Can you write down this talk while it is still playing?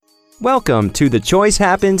Welcome to the Choice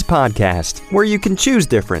Happens podcast, where you can choose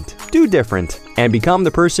different, do different, and become the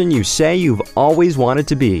person you say you've always wanted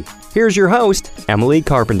to be. Here's your host, Emily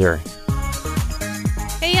Carpenter.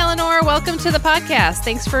 Hey, Eleanor. Welcome to the podcast.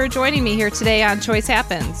 Thanks for joining me here today on Choice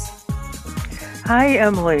Happens. Hi,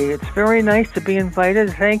 Emily. It's very nice to be invited.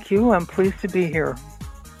 Thank you. I'm pleased to be here.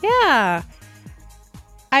 Yeah.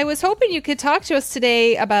 I was hoping you could talk to us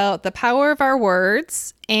today about the power of our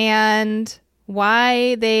words and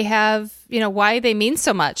why they have, why they mean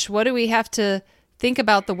so much. What do we have to think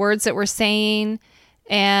about the words that we're saying,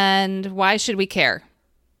 and why should we care?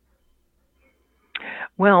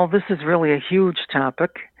 Well, this is really a huge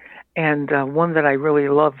topic, and one that I really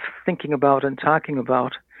love thinking about and talking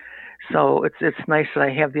about. So it's nice that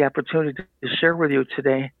I have the opportunity to share with you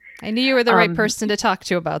today. I knew you were the right person to talk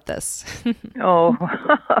to about this.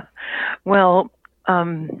 Well,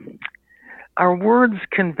 our words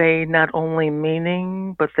convey not only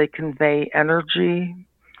meaning, but they convey energy,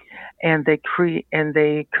 and they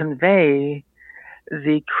convey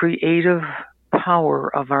the creative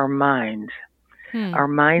power of our mind. Our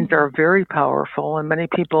minds are very powerful, and many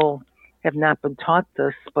people have not been taught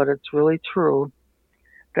this, but it's really true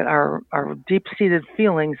that our deep-seated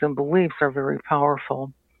feelings and beliefs are very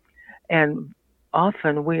powerful. And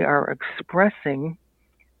often we are expressing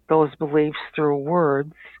those beliefs through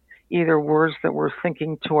words, either words that we're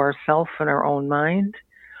thinking to ourselves in our own mind,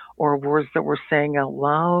 or words that we're saying out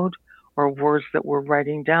loud, or words that we're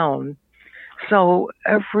writing down. So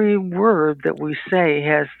every word that we say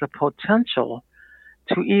has the potential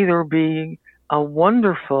to either be a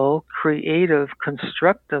wonderful, creative,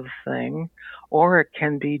 constructive thing, or it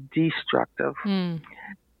can be destructive.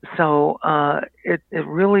 So it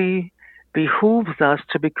really behooves us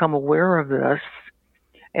to become aware of this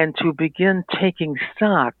and to begin taking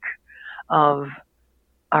stock of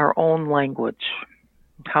our own language,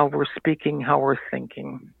 how we're speaking, how we're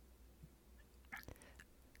thinking.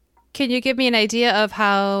 Can you give me an idea of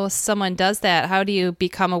how someone does that? How do you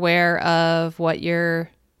become aware of what you're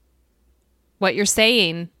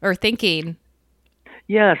saying or thinking?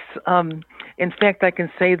 Yes. In fact, I can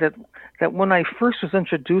say that when I first was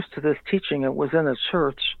introduced to this teaching, it was in a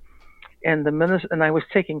church, and I was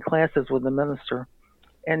taking classes with the minister,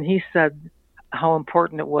 and he said how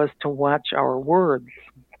important it was to watch our words.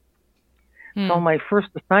 So my first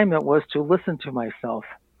assignment was to listen to myself.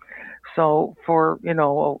 So for,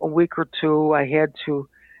 a week or two, I had to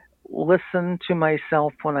listen to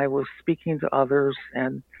myself when I was speaking to others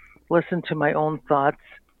and listen to my own thoughts.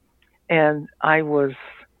 And I was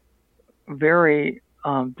very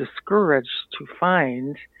discouraged to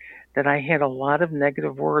find that I had a lot of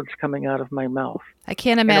negative words coming out of my mouth. I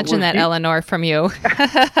can't imagine that, Eleanor, from you.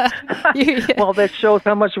 Well, that shows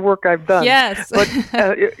how much work I've done. Yes. But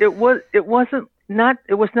it was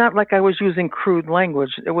not like I was using crude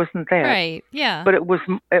language. It wasn't that. Right. Yeah. But it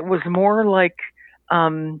was more like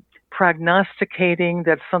prognosticating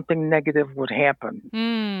that something negative would happen.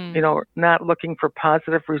 Not looking for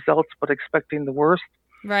positive results, but expecting the worst.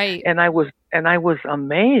 Right. And I was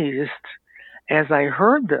amazed as I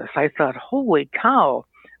heard this. I thought, holy cow,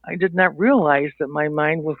 I did not realize that my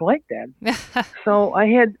mind was like that. So I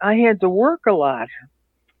had to work a lot.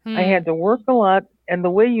 I had to work a lot. And the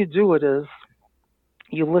way you do it is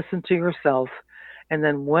you listen to yourself. And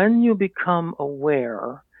then when you become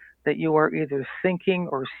aware that you are either thinking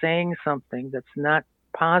or saying something that's not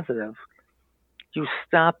positive, you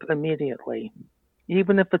stop immediately.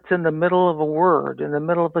 Even if it's in the middle of a word, in the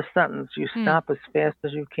middle of a sentence, you stop as fast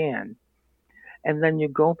as you can. And then you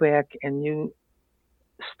go back and you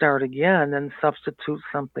start again and substitute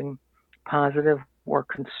something positive or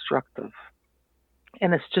constructive.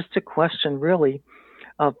 And it's just a question, really,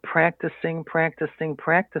 of practicing. Can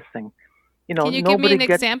you give me an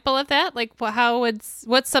example of that? Like,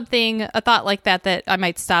 what's a thought like that I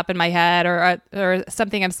might stop in my head, or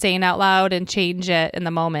something I'm saying out loud and change it in the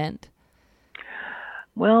moment?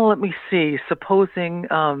 Well, let me see. Supposing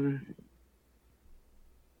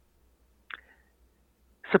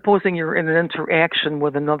you're in an interaction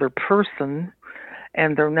with another person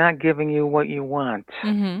and they're not giving you what you want.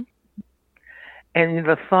 Mm-hmm. And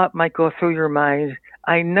the thought might go through your mind,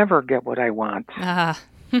 I never get what I want. I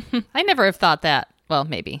never have thought that. Well,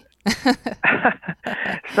 maybe.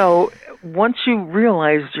 So once you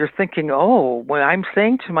realize you're thinking, when I'm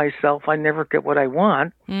saying to myself, I never get what I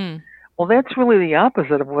want, well, that's really the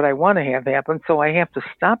opposite of what I want to have happen, so I have to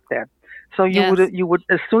stop that. So you would,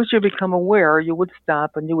 as soon as you become aware, you would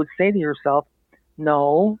stop and you would say to yourself,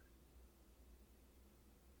 no,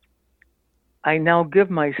 I now give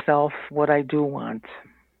myself what I do want.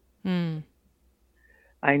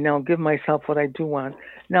 I now give myself what I do want.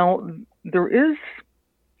 Now, there is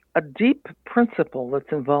a deep principle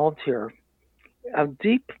that's involved here, a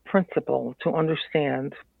deep principle to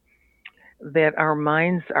understand that our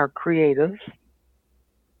minds are creative,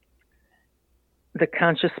 the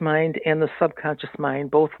conscious mind and the subconscious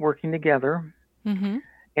mind both working together. Mm-hmm.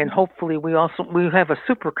 And hopefully we have a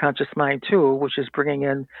superconscious mind too, which is bringing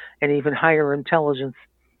in an even higher intelligence.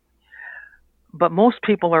 But most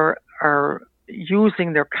people are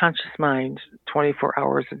using their conscious mind 24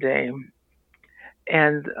 hours a day,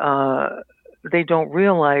 and they don't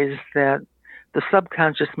realize that the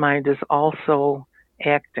subconscious mind is also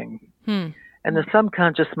acting. And the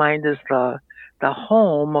subconscious mind is the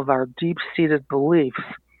home of our deep-seated beliefs.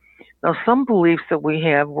 Now, some beliefs that we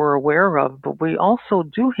have we're aware of, but we also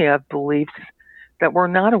do have beliefs that we're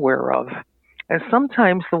not aware of. And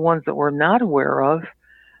sometimes the ones that we're not aware of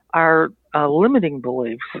are limiting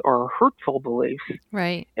beliefs or hurtful beliefs.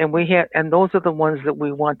 Right. And those are the ones that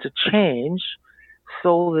we want to change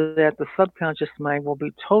so that the subconscious mind will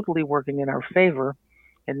be totally working in our favor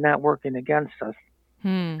and not working against us.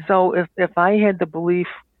 So if I had the belief,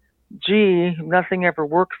 gee, nothing ever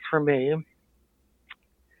works for me,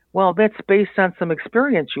 well, that's based on some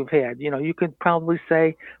experience you've had. You could probably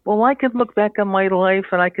say, well, I could look back on my life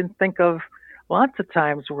and I can think of lots of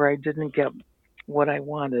times where I didn't get what I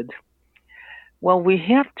wanted. Well, we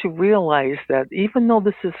have to realize that even though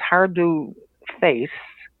this is hard to face,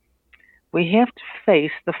 we have to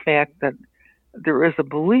face the fact that there is a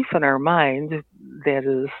belief in our mind that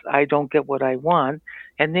is, I don't get what I want,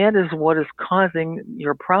 and that is what is causing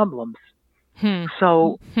your problems.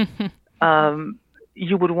 So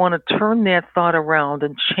you would want to turn that thought around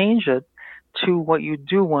and change it to what you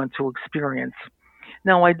do want to experience.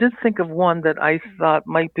 Now, I did think of one that I thought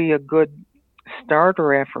might be a good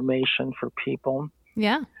starter affirmation for people.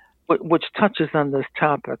 Yeah. Which touches on this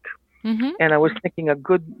topic. Mm-hmm. And I was thinking a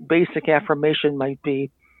good basic affirmation might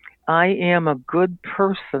be, I am a good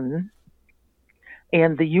person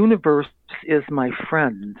and the universe is my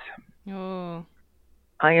friend. Oh.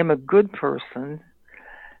 I am a good person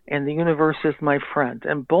and the universe is my friend.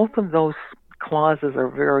 And both of those clauses are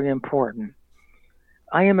very important.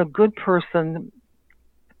 I am a good person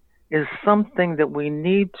is something that we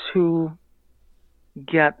need to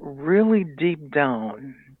get really deep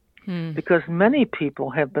down, because many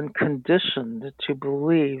people have been conditioned to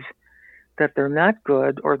believe that they're not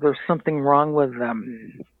good or there's something wrong with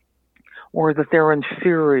them or that they're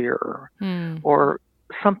inferior or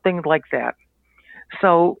something like that.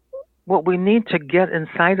 So what we need to get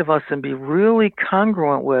inside of us and be really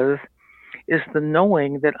congruent with is the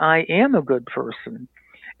knowing that I am a good person.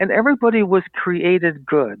 And everybody was created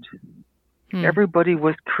good. Everybody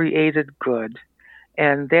was created good.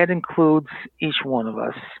 And that includes each one of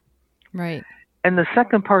us. Right. And the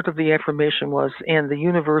second part of the affirmation was, and the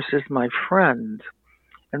universe is my friend.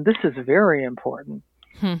 And this is very important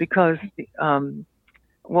because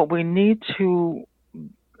what we need to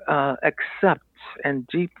accept and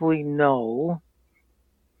deeply know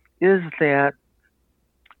is that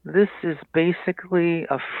this is basically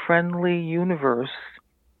a friendly universe,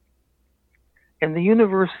 and the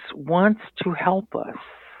universe wants to help us.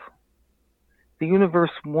 The universe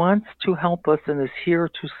wants to help us and is here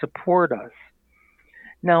to support us.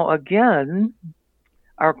 Now, again,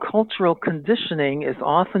 our cultural conditioning is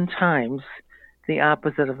oftentimes the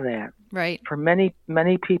opposite of that. Right. For many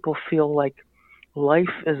people feel like life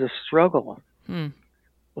is a struggle.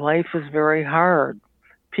 Life is very hard.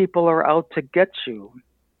 People are out to get you.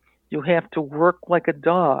 You have to work like a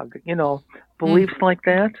dog. Beliefs like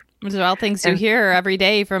that. Those are all things you hear every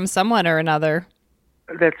day from someone or another.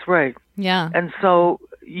 That's right. Yeah. And so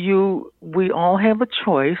we all have a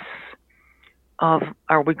choice of,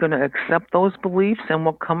 are we going to accept those beliefs and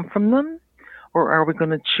what come from them, or are we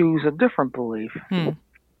going to choose a different belief?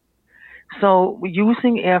 So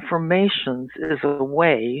using affirmations is a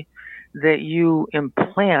way that you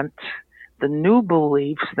implant the new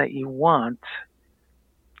beliefs that you want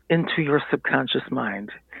into your subconscious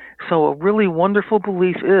mind. So a really wonderful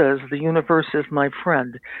belief is, the universe is my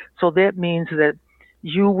friend. So that means that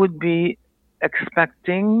you would be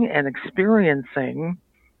expecting and experiencing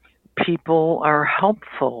people are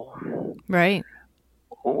helpful. Right.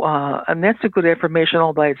 And that's a good affirmation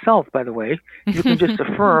all by itself, by the way. You can just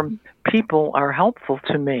affirm, people are helpful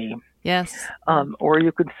to me. Yes. Or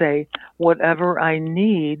you could say, whatever I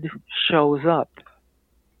need shows up.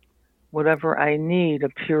 Whatever I need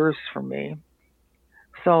appears for me.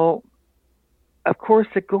 So, of course,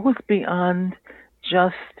 it goes beyond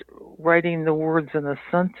just writing the words in a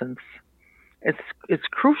sentence. It's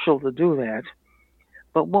crucial to do that.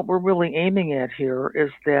 But what we're really aiming at here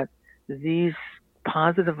is that these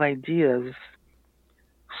positive ideas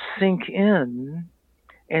sink in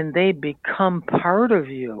and they become part of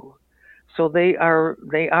you. So they are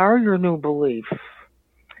your new belief.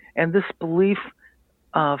 And this belief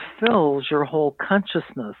fills your whole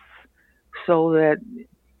consciousness so that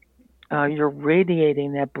you're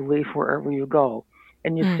radiating that belief wherever you go.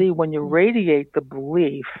 And you see, when you radiate the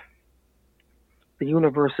belief, the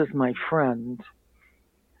universe is my friend,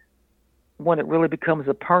 when it really becomes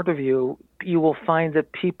a part of you, you will find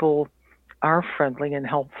that people are friendly and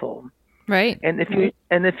helpful. Right. And if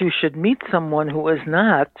you should meet someone who is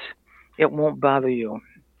not, it won't bother you.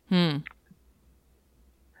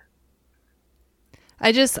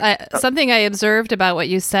 Something I observed about what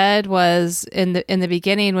you said was in the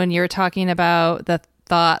beginning when you were talking about the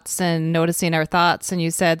thoughts and noticing our thoughts, and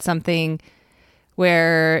you said something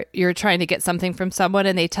where you're trying to get something from someone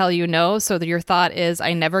and they tell you no, so that your thought is,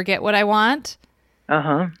 I never get what I want.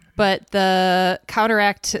 But the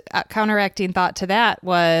counteracting thought to that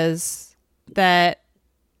was that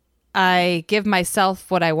I give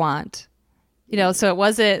myself what I want. So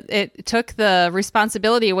it took the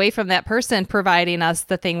responsibility away from that person providing us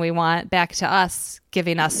the thing we want back to us,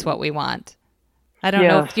 giving us what we want. I don't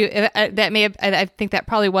know if I think that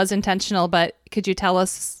probably was intentional, but could you tell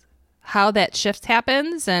us how that shift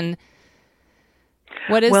happens and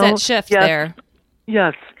what is that shift there?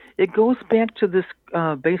 Yes, it goes back to this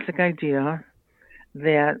basic idea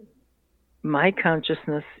that my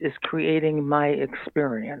consciousness is creating my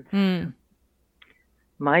experience.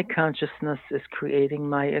 My consciousness is creating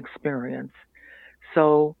my experience.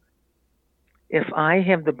 So if I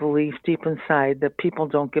have the belief deep inside that people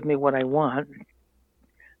don't give me what I want,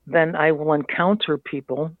 then I will encounter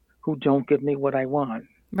people who don't give me what I want.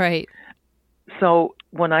 Right. So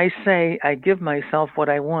when I say I give myself what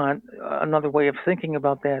I want, another way of thinking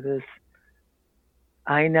about that is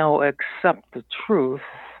I now accept the truth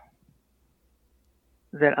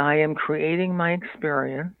that I am creating my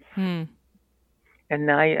experience, and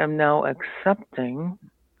I am now accepting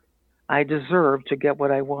I deserve to get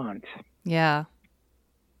what I want. Yeah.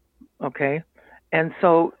 Okay? And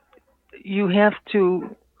so you have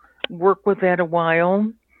to work with that a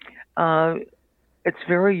while. It's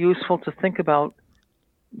very useful to think about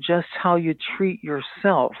just how you treat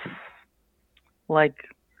yourself, like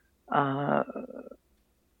the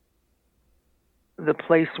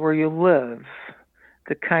place where you live,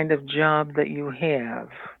 the kind of job that you have,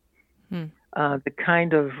 the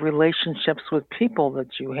kind of relationships with people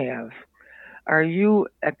that you have. Are you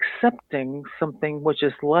accepting something which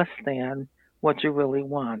is less than what you really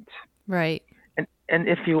want? Right. And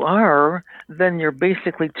if you are, then you're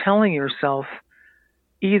basically telling yourself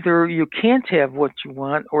either you can't have what you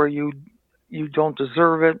want, or you don't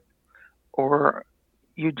deserve it, or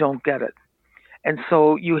you don't get it. And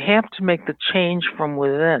so you have to make the change from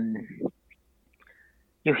within.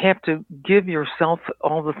 You have to give yourself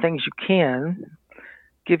all the things you can,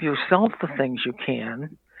 give yourself the things you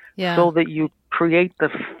can, so that you create the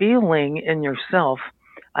feeling in yourself,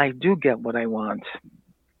 I do get what I want.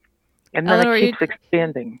 And then Eleanor, it keeps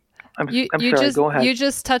expanding. I'm sorry, go ahead. You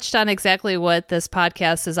just touched on exactly what this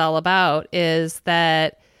podcast is all about, is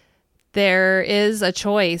that there is a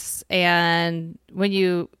choice. And when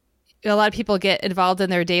a lot of people get involved in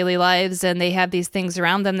their daily lives and they have these things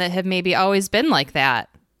around them that have maybe always been like that.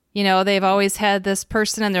 They've always had this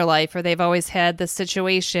person in their life, or they've always had this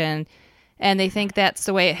situation, and they think that's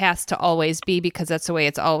the way it has to always be because that's the way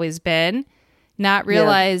it's always been, not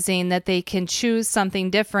realizing that they can choose something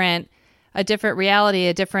different, a different reality,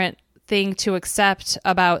 a different thing to accept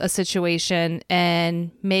about a situation,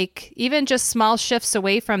 and make even just small shifts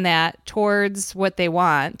away from that towards what they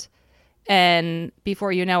want. And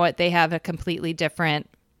before you know it, they have a completely different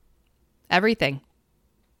everything.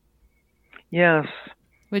 Yes.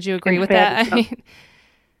 Would you agree with that?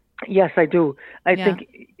 Yes, I do. I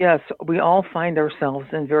think, yes, we all find ourselves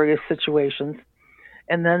in various situations.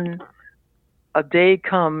 And then a day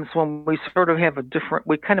comes when we sort of have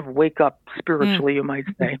we kind of wake up spiritually, you might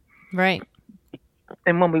say. Right.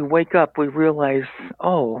 And when we wake up, we realize,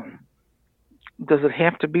 oh, does it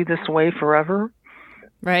have to be this way forever?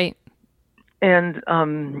 Right. And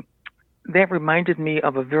that reminded me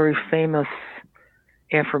of a very famous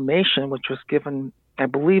affirmation, which was given, I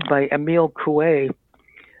believe, by Emile Coué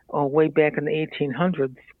way back in the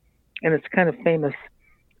 1800s. And it's kind of famous.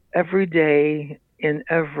 Every day, in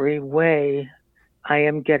every way, I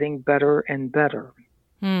am getting better and better.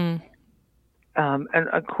 And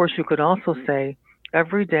of course, you could also say,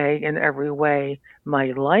 every day, in every way,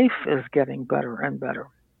 my life is getting better and better.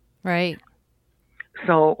 Right.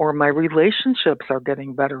 So, or my relationships are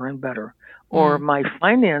getting better and better, or Mm. my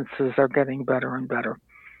finances are getting better and better.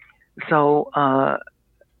 So,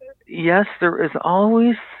 yes, there is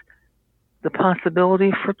always the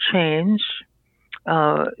possibility for change.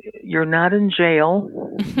 Uh, you're not in jail,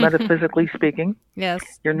 metaphysically speaking. Yes.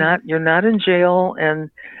 You're not in jail, and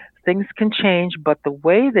things can change, but the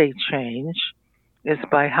way they change is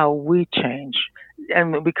by how we change.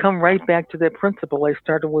 And we come right back to that principle I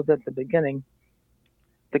started with at the beginning.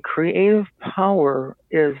 The creative power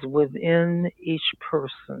is within each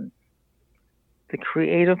person. The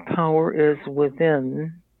creative power is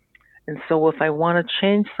within. And so if I want to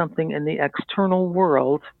change something in the external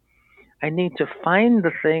world, I need to find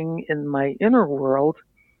the thing in my inner world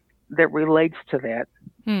that relates to that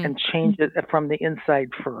Hmm. and change it from the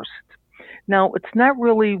inside first. Now, it's not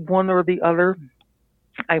really one or the other.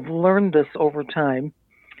 I've learned this over time.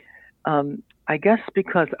 I guess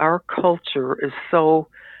because our culture is so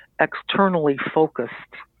externally focused.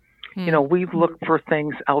 Hmm. We look for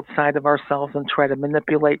things outside of ourselves and try to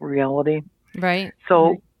manipulate reality. Right.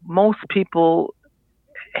 So most people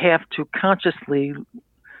have to consciously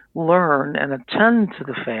learn and attend to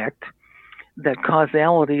the fact that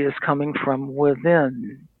causality is coming from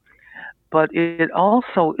within. But it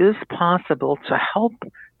also is possible to help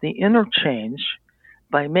the inner change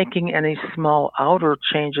by making any small outer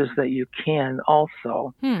changes that you can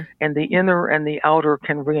also. Hmm. And the inner and the outer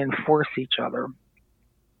can reinforce each other.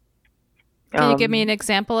 Can you give me an Um,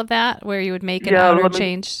 example of that where you would make an yeah, outer let me.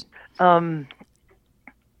 change? Um,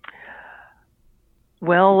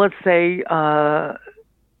 well, let's say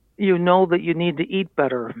you know that you need to eat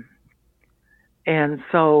better. And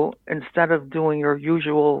so instead of doing your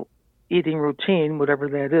usual eating routine, whatever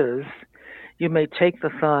that is, you may take the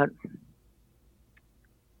thought,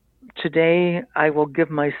 today I will give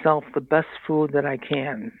myself the best food that I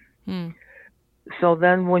can. Hmm. So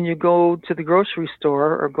then when you go to the grocery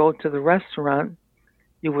store or go to the restaurant,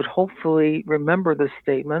 you would hopefully remember this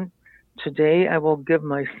statement, today I will give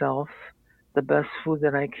myself the best food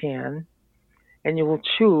that I can. And you will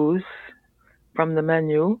choose from the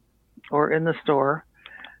menu or in the store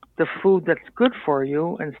the food that's good for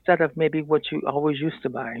you instead of maybe what you always used to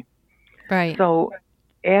buy. Right. So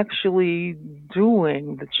actually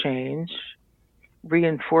doing the change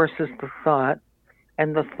reinforces the thought,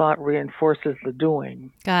 and the thought reinforces the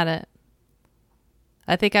doing. Got it.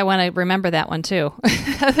 I think I want to remember that one too.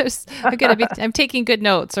 I'm taking good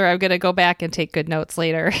notes, or I'm gonna go back and take good notes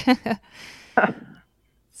later.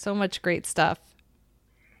 So much great stuff.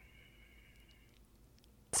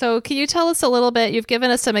 So, can you tell us a little bit? You've given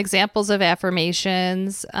us some examples of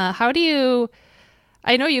affirmations. How do you?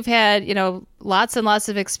 I know you've had, lots and lots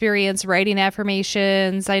of experience writing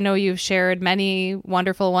affirmations. I know you've shared many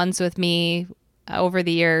wonderful ones with me over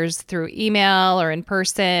the years through email or in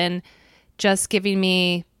person, just giving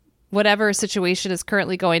me whatever situation is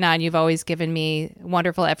currently going on. You've always given me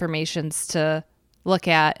wonderful affirmations to look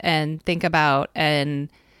at and think about. And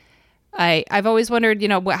I've always wondered,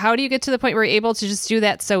 how do you get to the point where you're able to just do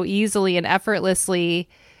that so easily and effortlessly,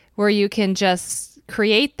 where you can just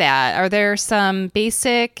create that? Are there some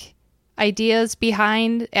basic ideas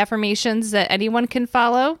behind affirmations that anyone can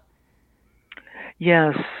follow?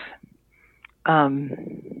 Yes.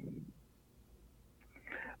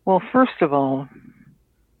 Well, first of all,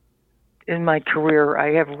 in my career,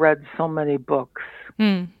 I have read so many books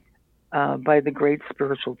by the great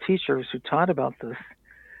spiritual teachers who taught about this.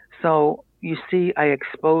 So you see, I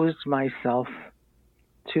exposed myself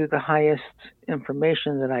to the highest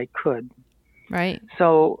information that I could. Right.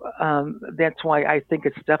 So that's why I think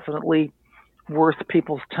it's definitely worth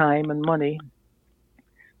people's time and money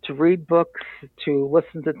to read books, to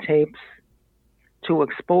listen to tapes, to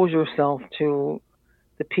expose yourself to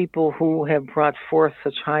the people who have brought forth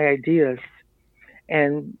such high ideas.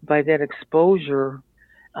 And by that exposure,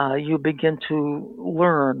 you begin to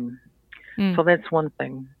learn. So that's one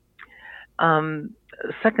thing.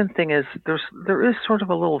 Second thing is there is sort of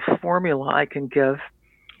a little formula I can give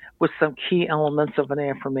with some key elements of an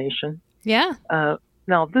affirmation. Yeah.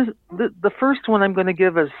 Now, the first one I'm going to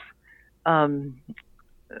give is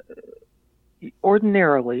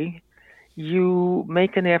ordinarily you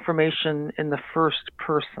make an affirmation in the first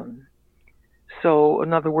person. So,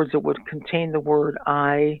 in other words, it would contain the word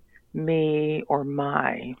I, me, or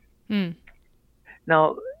my.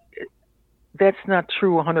 Now, that's not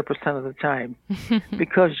true 100% of the time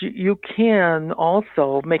because you can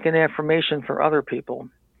also make an affirmation for other people.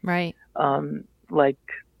 Right. Like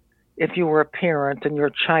if you were a parent and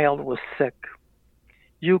your child was sick,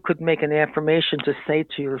 you could make an affirmation to say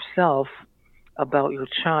to yourself about your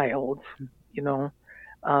child,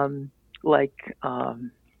 like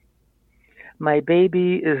my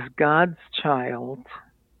baby is God's child,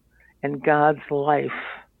 and God's life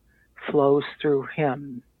flows through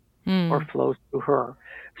him or flows through her.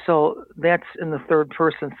 So that's in the third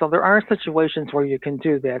person. So there are situations where you can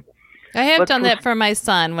do that. I have done that for my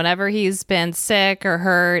son. Whenever he's been sick or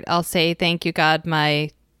hurt, I'll say, "Thank you, God, my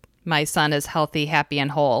son is healthy, happy,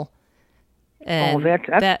 and whole." And that's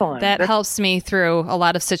excellent. That helps me through a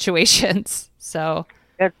lot of situations. So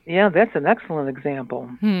that's an excellent example.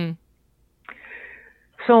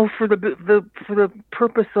 So for the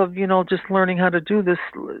purpose of just learning how to do this,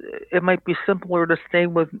 it might be simpler to stay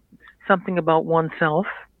with something about oneself.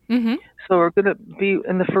 Mm-hmm. So we're going to be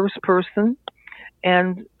in the first person,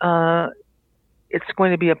 and it's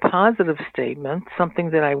going to be a positive statement,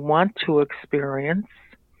 something that I want to experience.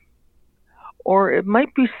 Or it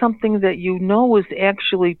might be something that you know is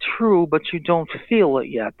actually true, but you don't feel it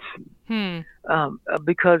yet.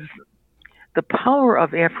 Because the power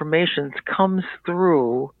of affirmations comes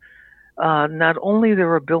through not only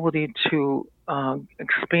their ability to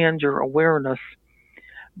expand your awareness,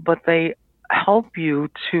 but they help you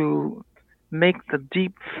to make the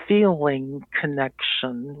deep feeling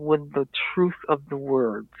connection with the truth of the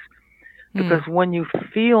words. Because when you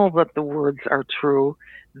feel that the words are true,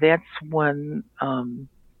 that's when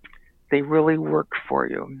they really work for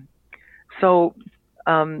you. So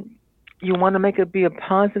you want to make it be a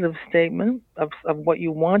positive statement of what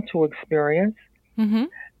you want to experience.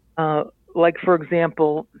 Like, for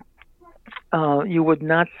example, you would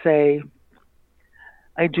not say,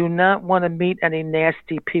 "I do not want to meet any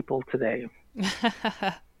nasty people today."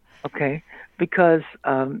 Okay? Because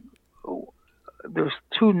there's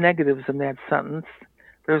two negatives in that sentence.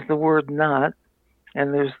 There's the word "not"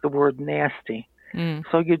 and there's the word "nasty."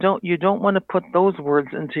 So you don't want to put those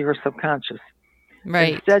words into your subconscious.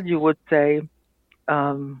 Right. Instead, you would say,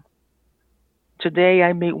 "Today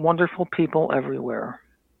I meet wonderful people everywhere."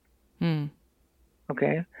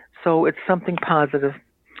 Okay? So it's something positive.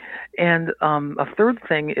 And a third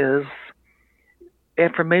thing is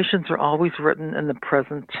affirmations are always written in the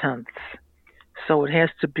present tense. So it has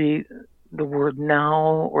to be the word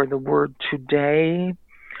 "now" or the word "today"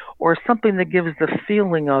 or something that gives the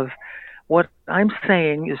feeling of what I'm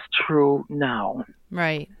saying is true now.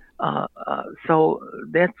 Right. So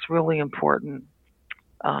that's really important.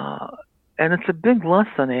 And it's a big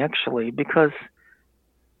lesson, actually, because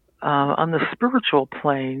on the spiritual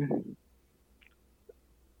plane,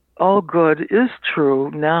 all good is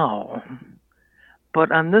true now.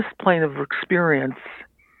 But on this plane of experience,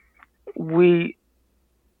 we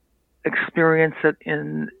experience it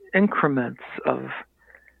in increments of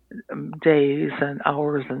days and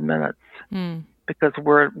hours and minutes because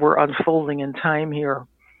we're unfolding in time here.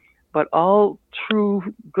 But all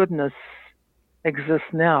true goodness exists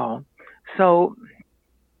now. So,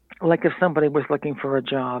 like if somebody was looking for a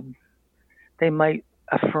job, they might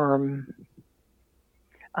affirm,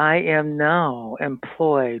 "I am now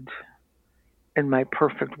employed in my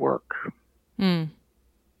perfect work."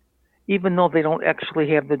 Even though they don't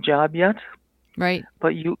actually have the job yet. Right.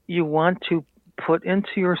 But you want to put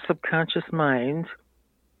into your subconscious mind,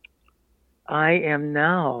 "I am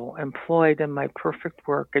now employed in my perfect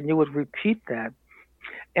work," and you would repeat that.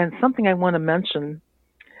 And something I want to mention,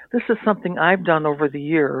 this is something I've done over the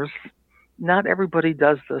years. Not everybody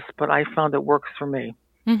does this, but I found it works for me.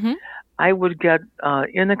 I would get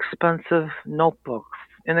inexpensive notebooks,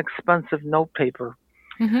 inexpensive note paper,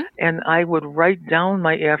 and I would write down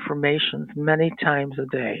my affirmations many times a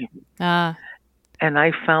day. And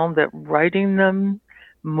I found that writing them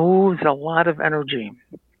moves a lot of energy.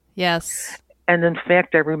 Yes. And in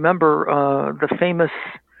fact, I remember the famous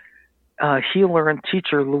healer and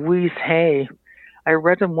teacher, Louise Hay. I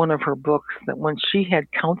read in one of her books that when she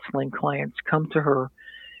had counseling clients come to her,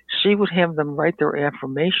 she would have them write their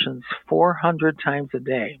affirmations 400 times a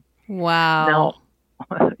day. Wow.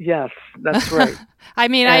 Now, yes, that's right. I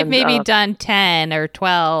mean, I've maybe done 10 or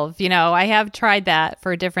 12. I have tried that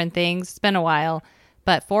for different things. It's been a while,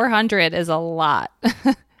 but 400 is a lot.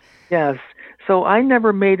 Yes. So I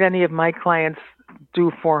never made any of my clients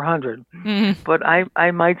do 400, but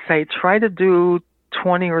I might say try to do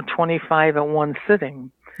 20 or 25 at one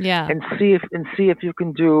sitting. Yeah. And see if you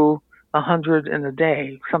can do 100 in a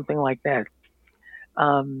day, something like that.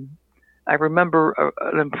 I remember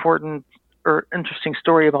an important or interesting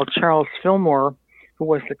story about Charles Fillmore, who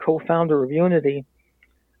was the co-founder of Unity.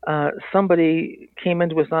 Somebody came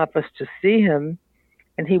into his office to see him,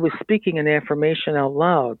 and he was speaking an affirmation out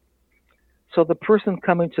loud. So the person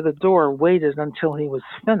coming to the door waited until he was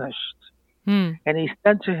finished. And he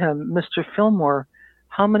said to him, "Mr. Fillmore,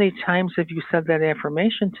 how many times have you said that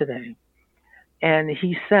affirmation today?" And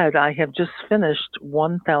he said, I have just finished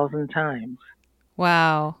 1,000 times.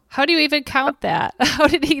 Wow. How do you even count that? How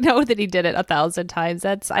did he know that he did it 1,000 times?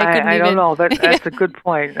 I don't know. That's a good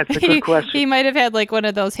point. That's a good question. He might have had like one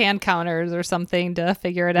of those hand counters or something to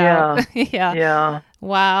figure it Yeah. out. Yeah. Yeah.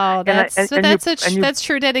 Wow. That's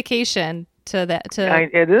true dedication to that, to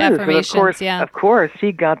it is. affirmations. And of course, yeah. Of course,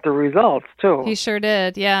 he got the results too. He sure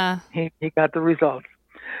did. Yeah. He got the results.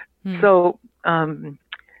 So, to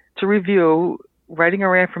review, writing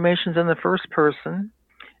our affirmations in the first person,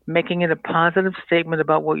 making it a positive statement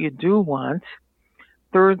about what you do want.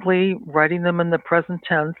 Thirdly, writing them in the present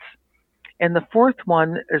tense. And the fourth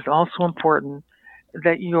one is also important,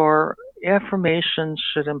 that your affirmation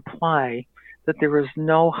should imply that there is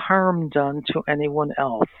no harm done to anyone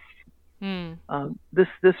else.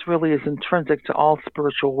 This really is intrinsic to all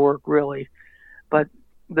spiritual work, really. But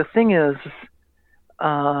the thing is,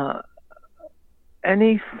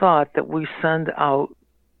 any thought that we send out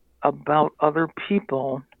about other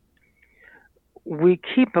people, we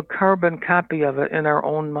keep a carbon copy of it in our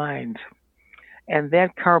own mind. And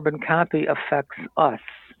that carbon copy affects us.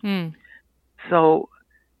 So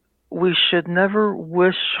we should never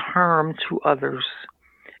wish harm to others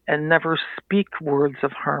and never speak words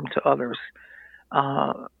of harm to others.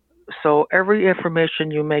 So every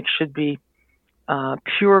affirmation you make should be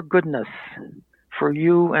pure goodness for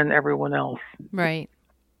you and everyone else. Right.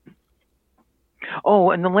 Oh,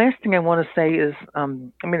 and the last thing I want to say is,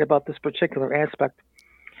 about this particular aspect.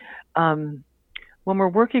 When we're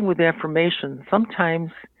working with affirmations,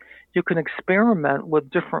 sometimes you can experiment with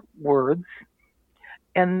different words.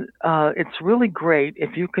 And it's really great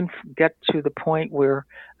if you can get to the point where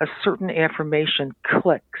a certain affirmation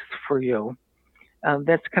clicks for you.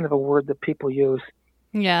 That's kind of a word that people use.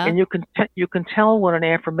 Yeah. And you can tell when an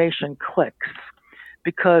affirmation clicks,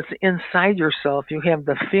 because inside yourself you have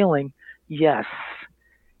the feeling, yes.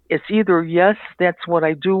 It's either yes, that's what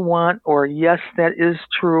I do want, or yes, that is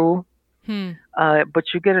true. But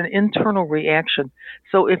you get an internal reaction.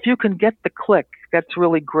 So if you can get the click, that's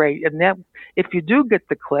really great. And that, if you do get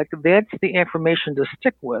the click, that's the affirmation to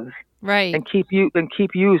stick with, right, and keep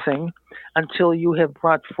using until you have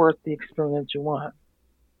brought forth the experience you want.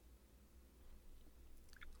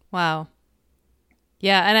 Wow.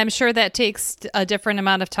 Yeah, and I'm sure that takes a different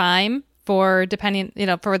amount of time depending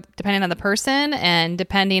on the person and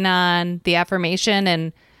depending on the affirmation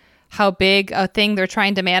and how big a thing they're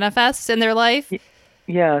trying to manifest in their life.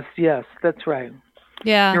 Yes, that's right.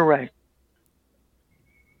 Yeah. You're right.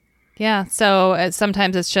 Yeah, so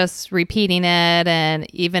sometimes it's just repeating it, and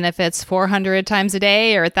even if it's 400 times a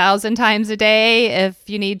day or 1,000 times a day, if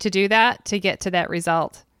you need to do that to get to that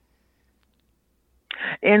result.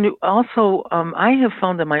 And also, I have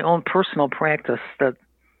found in my own personal practice that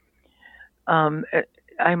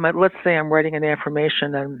let's say I'm writing an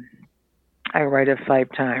affirmation and I write it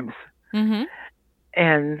 5 times. Mm-hmm.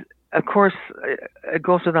 And of course, it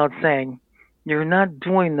goes without saying, you're not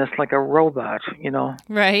doing this like a robot,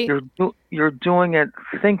 Right. You're doing it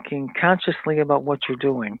thinking consciously about what you're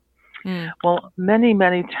doing. Well, many,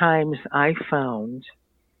 many times I found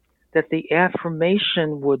that the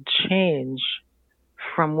affirmation would change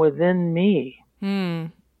from within me.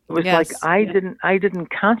 It was like I didn't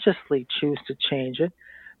consciously choose to change it,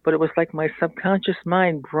 but it was like my subconscious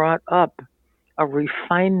mind brought up a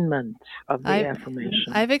refinement of the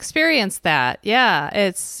affirmation. I've experienced that.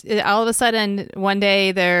 Yeah. All of a sudden one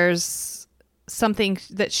day there's something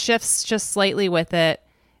that shifts just slightly with it,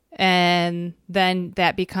 and then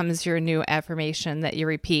that becomes your new affirmation that you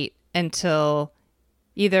repeat until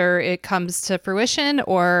either it comes to fruition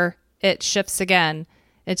or it shifts again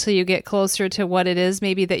until you get closer to what it is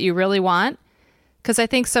maybe that you really want. Because I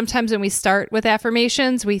think sometimes when we start with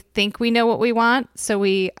affirmations, we think we know what we want, so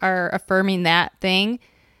we are affirming that thing,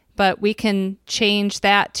 but we can change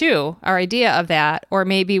that too, our idea of that, or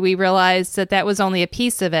maybe we realize that that was only a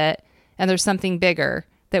piece of it and there's something bigger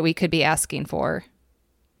that we could be asking for.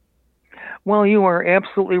 Well, you are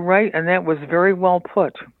absolutely right, and that was very well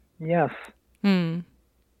put. Yes.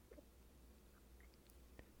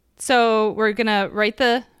 So we're going to write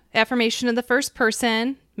the affirmation in the first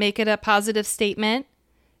person, make it a positive statement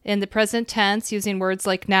in the present tense using words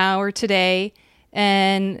like now or today,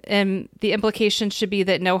 and the implication should be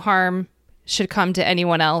that no harm should come to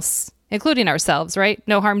anyone else, including ourselves, right?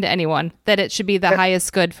 No harm to anyone, that it should be the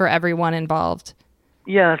highest good for everyone involved.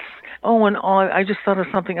 Yes. Oh, and I just thought of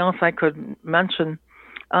something else I could mention.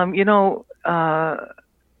 In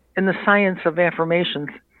the science of affirmations,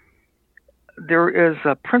 there is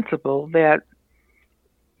a principle that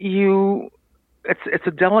it's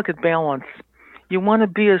a delicate balance. you want to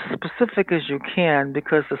be as specific as you can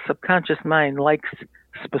because the subconscious mind likes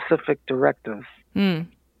specific directives. But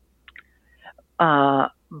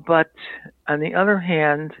on the other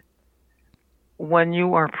hand, when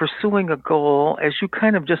you are pursuing a goal, as you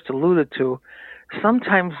kind of just alluded to,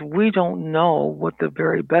 sometimes we don't know what the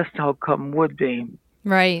very best outcome would be.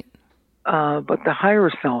 Right. But the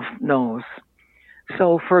higher self knows.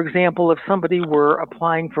 So, for example, if somebody were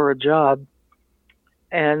applying for a job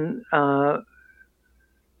and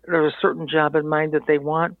there's a certain job in mind that they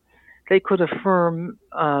want, they could affirm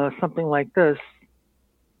something like this.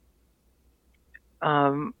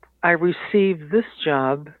 I received this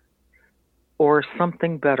job or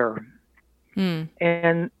something better.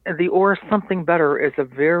 And the or something better is a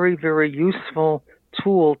very, very useful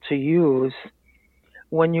tool to use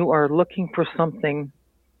when you are looking for something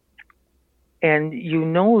and you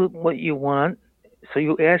know what you want. So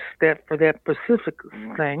you ask that for that specific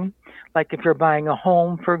thing. Like if you're buying a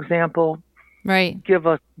home, for example, right. Give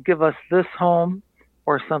us this home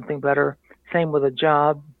or something better. Same with a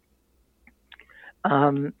job.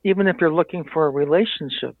 Even if you're looking for a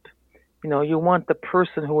relationship, you want the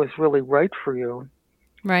person who is really right for you.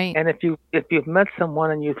 Right. And if you've met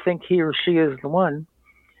someone and you think he or she is the one,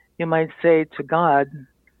 you might say to God,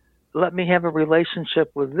 let me have a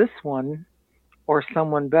relationship with this one or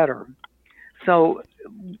someone better. So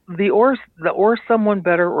the or someone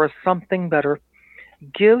better or something better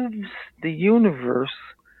gives the universe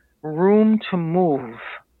room to move,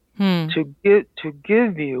 to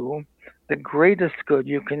give you the greatest good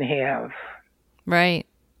you can have. Right.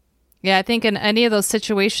 Yeah, I think in any of those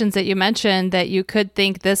situations that you mentioned that you could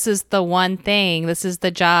think this is the one thing, this is the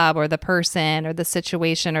job or the person or the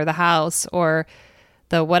situation or the house or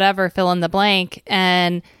the whatever, fill in the blank,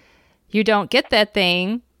 and you don't get that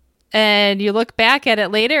thing. And you look back at it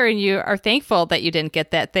later and you are thankful that you didn't get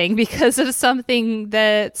that thing because of something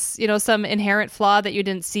that's, some inherent flaw that you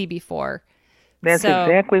didn't see before. That's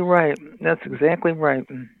exactly right. That's exactly right.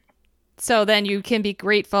 So then you can be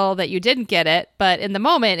grateful that you didn't get it, but in the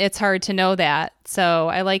moment, it's hard to know that. So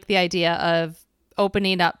I like the idea of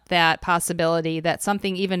opening up that possibility that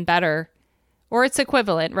something even better, or its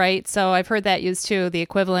equivalent, right? So I've heard that used too, the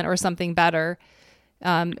equivalent or something better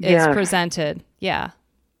is presented. Yeah.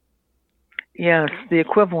 Yes, the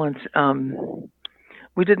equivalent.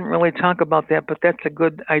 We didn't really talk about that, but that's a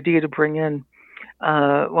good idea to bring in.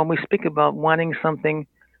 When we speak about wanting something,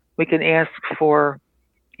 we can ask for,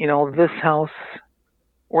 this house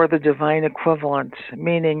or the divine equivalent,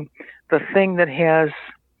 meaning the thing that has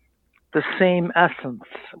the same essence,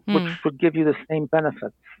 which would give you the same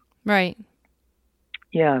benefits. Right.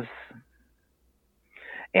 Yes.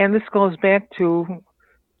 And this goes back to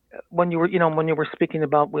when you were speaking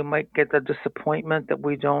about we might get the disappointment that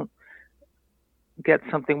we don't get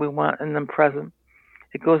something we want in the present.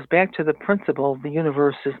 It goes back to the principle, the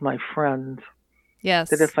universe is my friend.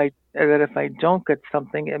 Yes. That if I don't get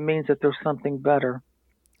something, it means that there's something better.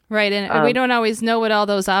 Right. And we don't always know what all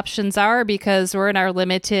those options are because we're in our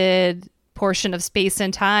limited portion of space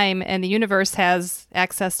and time, and the universe has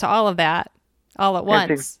access to all of that all at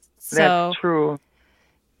once. That's true.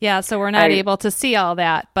 Yeah, so we're not able to see all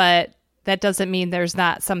that, but that doesn't mean there's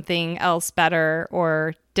not something else better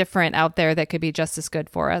or different out there that could be just as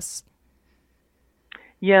good for us.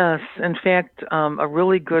 Yes. In fact, a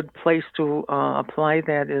really good place to apply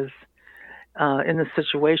that is in the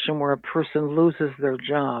situation where a person loses their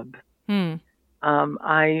job.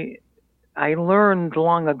 I learned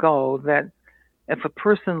long ago that if a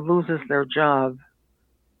person loses their job,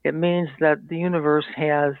 it means that the universe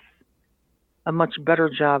has a much better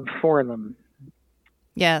job for them.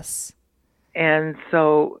 Yes. And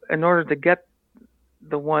so in order to get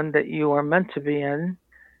the one that you are meant to be in,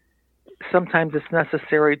 sometimes it's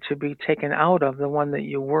necessary to be taken out of the one that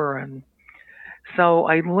you were in. So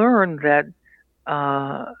I learned that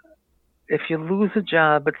if you lose a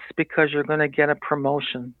job, it's because you're going to get a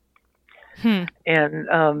promotion.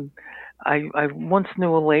 And I once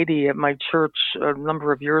knew a lady at my church a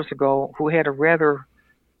number of years ago who had a rather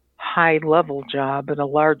high-level job in a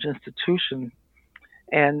large institution,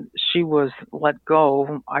 and she was let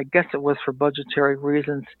go. I guess it was for budgetary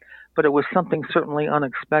reasons, but it was something certainly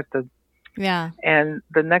unexpected. Yeah. And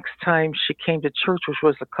the next time she came to church, which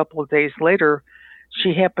was a couple of days later,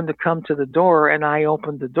 she happened to come to the door, and I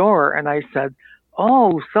opened the door, and I said,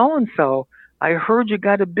 "Oh, so-and-so, I heard you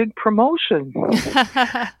got a big promotion."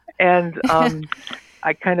 And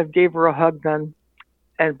I kind of gave her a hug then.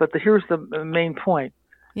 But here's the main point.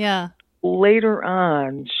 Yeah. Later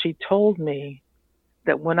on, she told me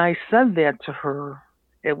that when I said that to her,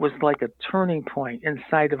 it was like a turning point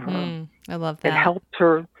inside of her. I love that.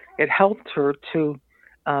 it helped her to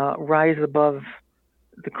rise above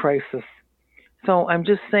the crisis. So I'm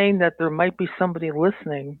just saying that there might be somebody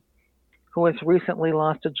listening who has recently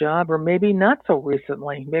lost a job, or maybe not so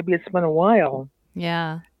recently. Maybe it's been a while.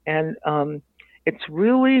 Yeah. And it's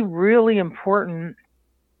really, really important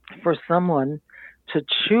for someone to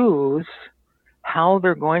choose how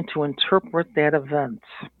they're going to interpret that event.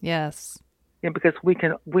 Yes. Yeah, because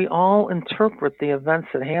we all interpret the events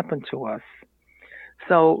that happen to us.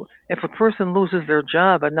 So if a person loses their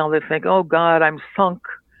job and now they think, "Oh God, I'm sunk.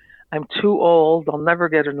 I'm too old. I'll never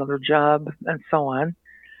get another job," and so on.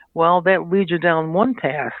 Well, that leads you down one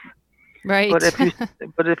path. Right. But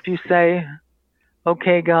if you say,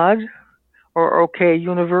 "Okay, God," or "Okay,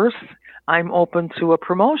 universe, I'm open to a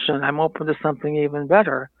promotion. I'm open to something even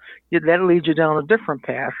better," that leads you down a different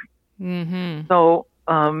path. Mm-hmm. So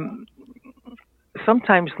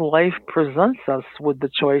sometimes life presents us with the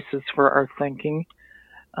choices for our thinking.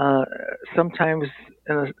 Sometimes,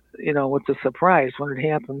 it's a surprise when it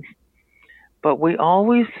happens. But we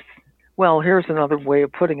always, well, here's another way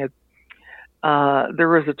of putting it.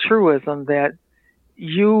 There is a truism that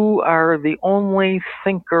you are the only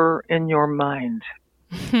thinker in your mind.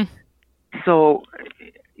 So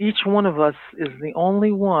each one of us is the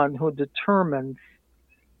only one who determines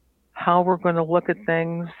how we're going to look at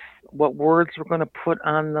things, what words we're going to put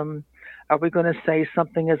on them. Are we going to say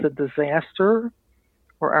something is a disaster,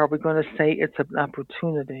 or are we going to say it's an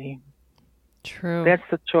opportunity? True. That's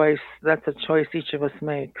the choice. That's a choice each of us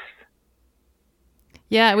makes.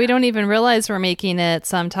 Yeah, we don't even realize we're making it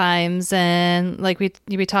sometimes. And like we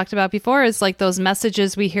talked about before, is like those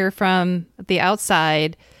messages we hear from the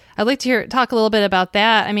outside. I'd like to talk a little bit about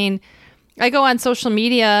that. I mean, I go on social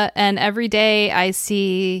media and every day I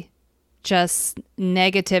see just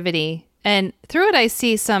negativity. And through it, I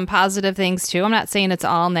see some positive things too. I'm not saying it's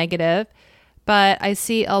all negative, but I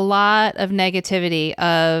see a lot of negativity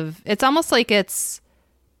it's almost like it's,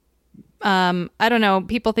 I don't know,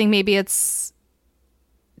 people think maybe it's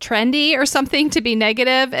trendy or something to be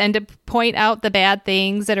negative and to point out the bad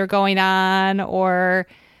things that are going on, or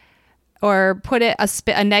put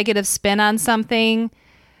a negative spin on something.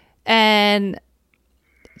 And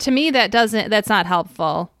to me, that's not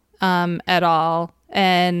helpful at all.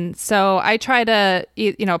 And so I try to,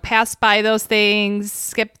 pass by those things,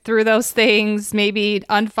 skip through those things, maybe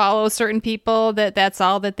unfollow certain people that's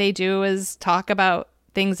all that they do is talk about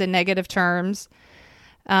things in negative terms.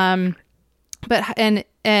 But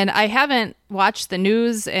I haven't watched the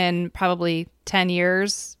news in probably 10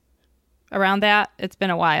 years around that. It's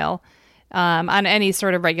been a while. On any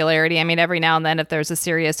sort of regularity. I mean, every now and then, if there's a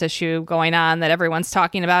serious issue going on that everyone's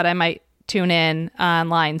talking about, I might tune in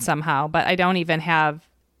online somehow, but I don't even have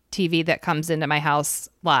TV that comes into my house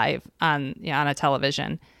live on a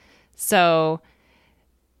television. So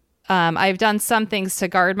I've done some things to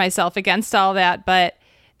guard myself against all that,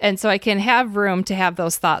 and so I can have room to have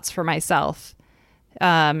those thoughts for myself.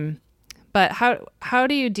 But how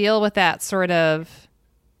do you deal with that sort of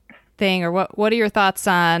thing, or what are your thoughts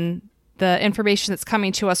on the information that's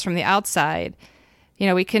coming to us from the outside?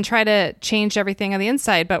 We can try to change everything on the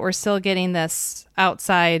inside, but we're still getting this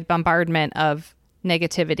outside bombardment of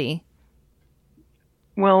negativity.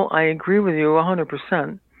 Well, I agree with you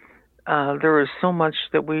 100%. There is so much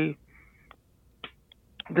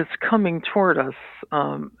that's coming toward us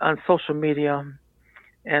on social media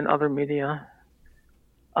and other media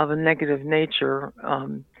of a negative nature.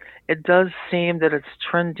 It does seem that it's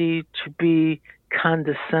trendy to be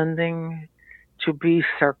condescending, to be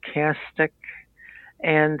sarcastic,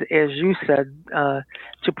 and as you said,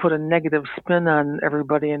 to put a negative spin on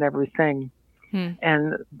everybody and everything.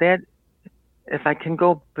 And that, if I can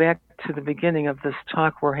go back to the beginning of this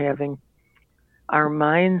talk we're having, our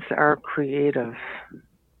minds are creative.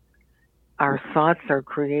 Our thoughts are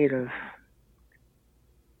creative.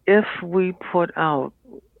 If we put out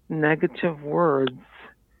negative words,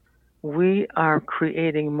 we are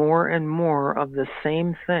creating more and more of the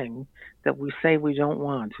same thing that we say we don't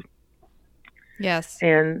want. Yes.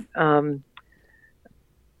 And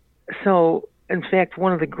so, in fact,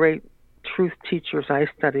 one of the great truth teachers I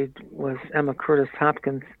studied was Emma Curtis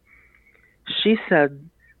Hopkins. She said,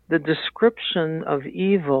 the description of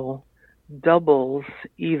evil doubles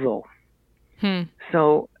evil.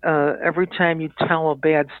 So every time you tell a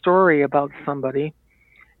bad story about somebody,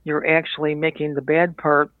 you're actually making the bad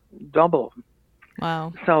part double.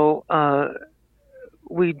 Wow. So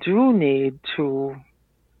we do need to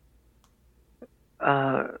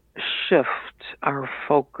shift our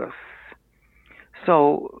focus.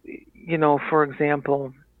 So, for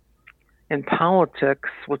example, in politics,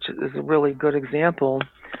 which is a really good example,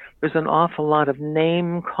 there's an awful lot of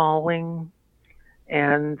name calling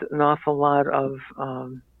and an awful lot of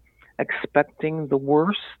expecting the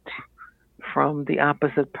worst from the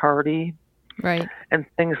opposite party Right. and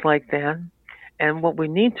things like that. And what we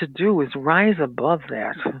need to do is rise above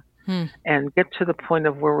that and get to the point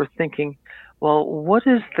of where we're thinking, well, what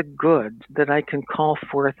is the good that I can call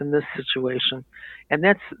forth in this situation? And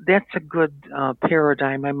that's a good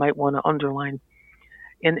paradigm I might want to underline.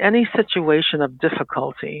 In any situation of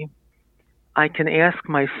difficulty, I can ask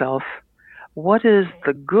myself, what is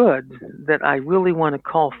the good that I really want to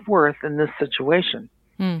call forth in this situation?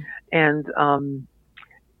 And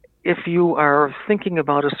if you are thinking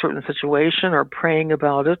about a certain situation or praying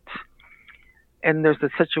about it, and there's a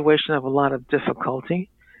situation of a lot of difficulty,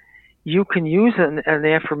 you can use an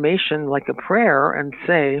affirmation like a prayer and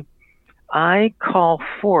say, I call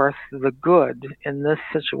forth the good in this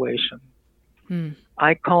situation.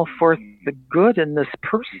 I call forth the good in this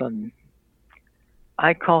person.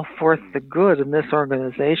 I call forth the good in this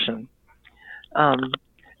organization.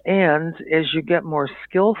 And as you get more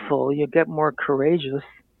skillful, you get more courageous,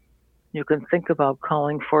 you can think about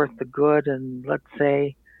calling forth the good in, let's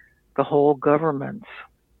say, the whole government.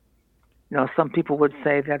 You know, some people would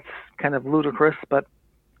say that's kind of ludicrous, but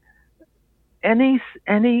any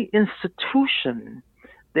institution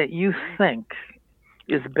that you think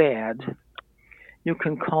is bad, you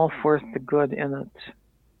can call forth the good in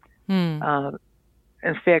it.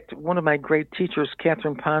 In fact, one of my great teachers,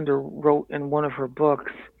 Catherine Ponder, wrote in one of her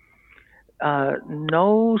books,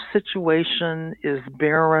 no situation is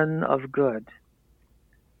barren of good.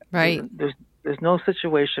 Right. There's no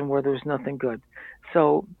situation where there's nothing good.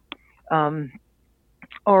 So,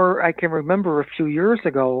 or I can remember a few years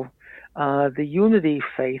ago, the Unity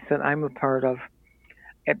faith that I'm a part of.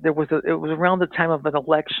 It was around the time of an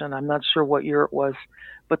election. I'm not sure what year it was,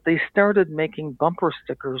 but they started making bumper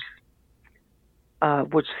stickers,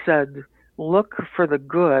 which said, "Look for the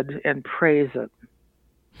good and praise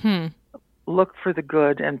it." Look for the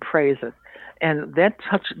good and praise it. And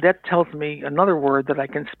that tells me another word that I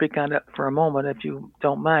can speak on it for a moment, if you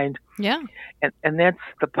don't mind. Yeah. And that's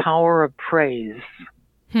the power of praise.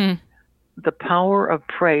 The power of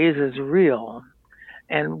praise is real.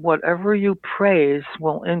 And whatever you praise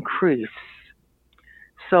will increase.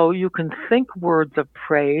 So you can think words of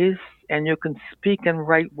praise and you can speak and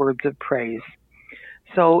write words of praise.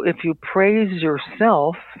 So if you praise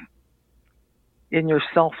yourself in your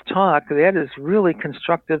self-talk, that is really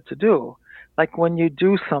constructive to do. Like when you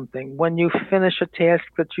do something, when you finish a task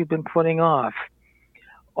that you've been putting off,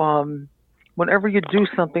 whenever you do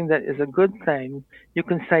something that is a good thing, you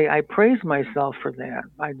can say, I praise myself for that.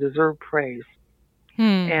 I deserve praise.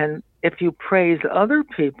 And if you praise other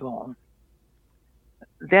people,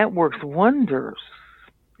 that works wonders.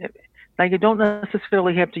 Now, you don't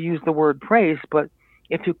necessarily have to use the word praise, but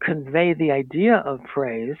if you convey the idea of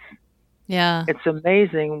praise, it's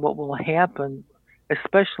amazing what will happen,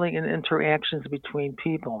 especially in interactions between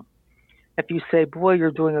people. If you say, boy, you're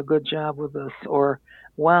doing a good job with this, or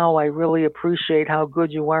wow, I really appreciate how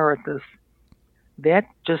good you are at this, that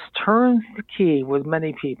just turns the key with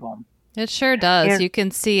many people. It sure does. And you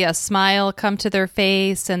can see a smile come to their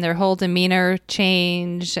face and their whole demeanor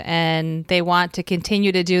change, and they want to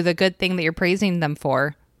continue to do the good thing that you're praising them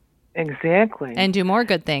for. Exactly. And do more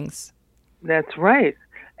good things. That's right.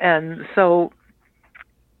 And so,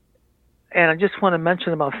 and I just want to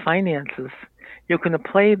mention about finances. You can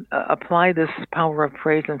apply this power of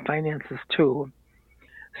praise in finances too.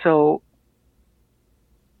 So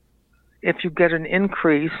if you get an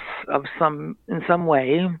increase of in some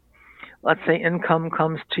way, let's say income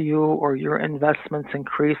comes to you or your investments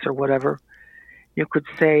increase or whatever, you could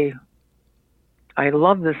say, I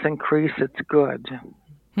love this increase, it's good.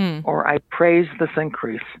 Or I praise this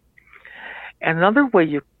increase. Another way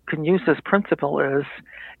you can use this principle is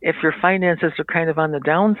if your finances are kind of on the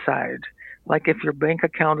downside, like if your bank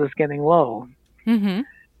account is getting low.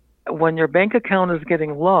 When your bank account is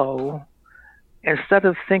getting low, instead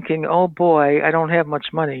of thinking, oh boy, I don't have much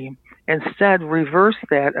money, instead reverse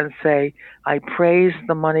that and say, I praise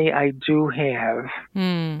the money I do have.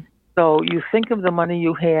 So you think of the money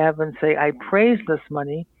you have and say, I praise this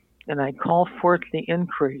money and I call forth the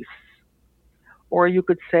increase. Or you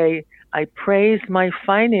could say, I praise my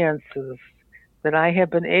finances that I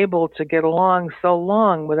have been able to get along so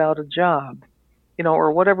long without a job,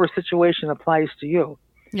 or whatever situation applies to you.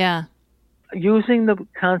 Yeah. Using the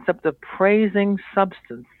concept of praising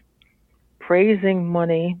substance, praising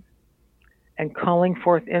money, and calling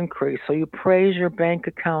forth increase. So you praise your bank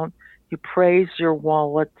account, you praise your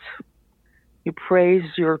wallet, you praise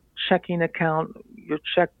your checking account, your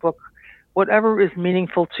checkbook, whatever is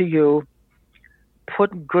meaningful to you,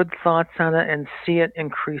 put good thoughts on it and see it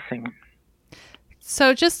increasing.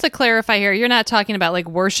 So just to clarify here, you're not talking about like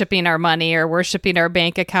worshiping our money or worshiping our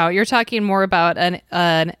bank account. You're talking more about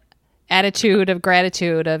an attitude of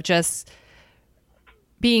gratitude, of just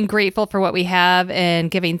being grateful for what we have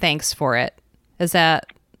and giving thanks for it. Is that?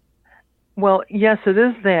 Well, yes, it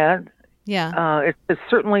is that. Yeah. It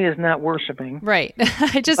certainly is not worshiping. Right.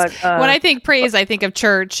 When I think praise, I think of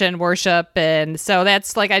church and worship. And so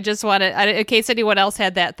that's like, I just wanted, in case anyone else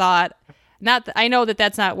had that thought, I know that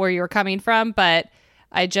that's not where you're coming from, but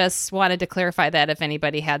I just wanted to clarify that if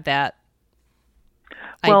anybody had that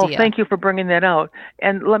idea. Well, thank you for bringing that out.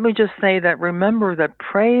 And let me just say that remember that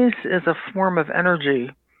praise is a form of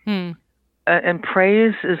energy. And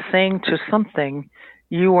praise is saying to something,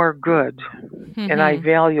 you are good, and I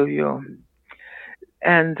value you.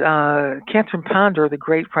 And Catherine Ponder, the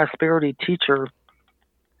great prosperity teacher,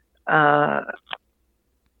 taught,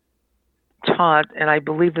 and I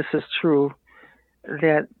believe this is true,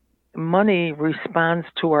 that money responds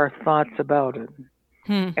to our thoughts about it.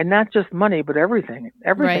 And not just money, but everything.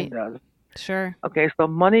 Everything does. Sure. Okay, so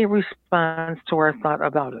money responds to our thought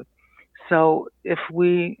about it. So if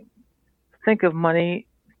we think of money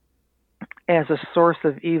as a source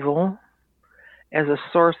of evil, as a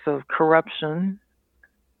source of corruption,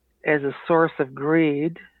 as a source of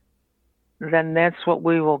greed, then that's what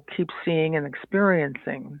we will keep seeing and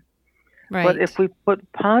experiencing. Right. But if we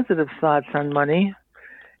put positive thoughts on money,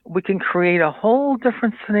 we can create a whole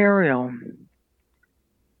different scenario.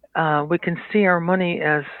 We can see our money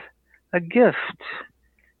as a gift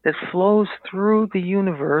that flows through the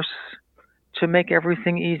universe to make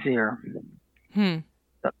everything easier.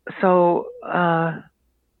 So to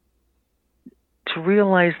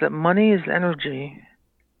realize that money is energy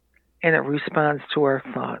and it responds to our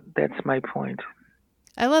thought. That's my point.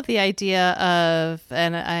 I love the idea of,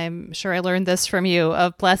 and I'm sure I learned this from you,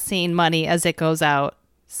 of blessing money as it goes out.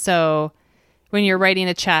 So when you're writing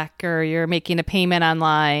a check or you're making a payment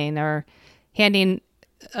online or handing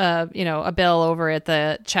a bill over at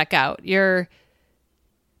the checkout, you're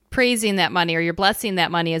praising that money or you're blessing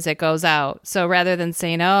that money as it goes out. So rather than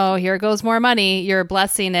saying, oh, here goes more money, you're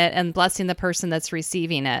blessing it and blessing the person that's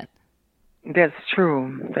receiving it. That's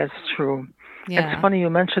true. That's true. Yeah. It's funny you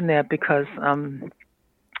mentioned that because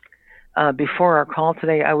before our call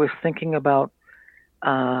today, I was thinking about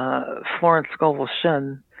Florence Scovel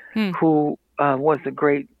Shinn, who was a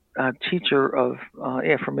great teacher of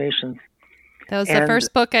affirmations. That was the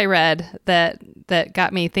first book I read that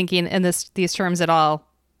got me thinking in these terms at all,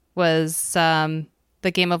 was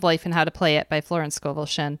The Game of Life and How to Play It by Florence Scovel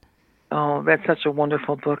Shinn. Oh, that's such a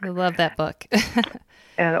wonderful book. I love that book.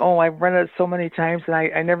 And I've read it so many times, and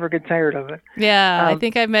I never get tired of it. Yeah, I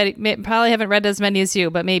think I've probably haven't read as many as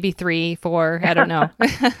you, but maybe 3, 4, I don't know.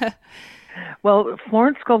 Well,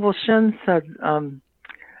 Florence Scovel Shinn said,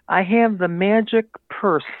 I have the magic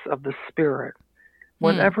purse of the spirit.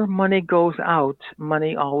 Whenever money goes out,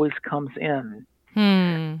 money always comes in.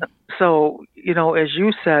 So, as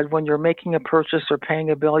you said, when you're making a purchase or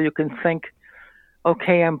paying a bill, you can think,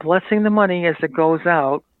 okay, I'm blessing the money as it goes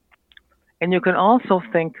out. And you can also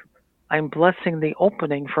think, I'm blessing the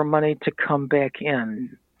opening for money to come back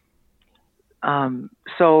in.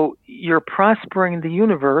 So you're prospering the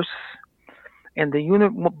universe, and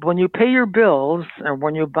when you pay your bills or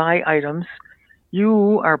when you buy items,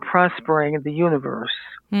 you are prospering the universe.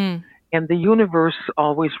 And the universe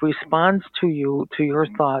always responds to you, to your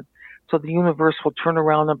thought, so the universe will turn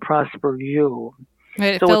around and prosper you.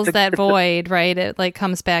 Right, it fills that void, right? It like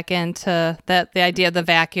comes back into the idea of the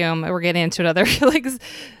vacuum. We're getting into another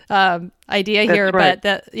idea here, right. But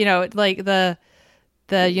that like the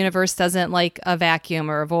universe doesn't like a vacuum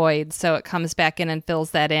or a void, so it comes back in and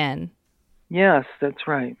fills that in. Yes, that's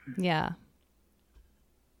right. Yeah.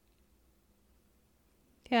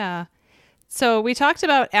 Yeah. So we talked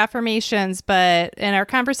about affirmations, but in our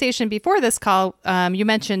conversation before this call, you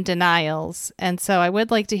mentioned denials. And so I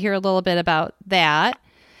would like to hear a little bit about that.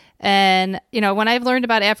 And, when I've learned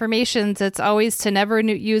about affirmations, it's always to never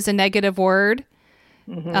use a negative word.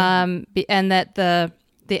 And that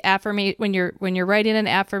the affirmation, when you're writing an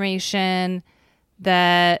affirmation,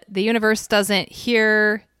 that the universe doesn't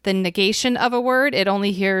hear the negation of a word. It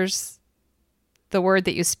only hears the word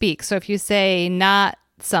that you speak. So if you say not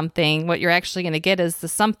something, what you're actually going to get is the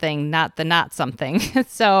something, not the not something.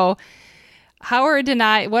 So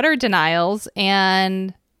what are denials,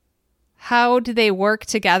 and how do they work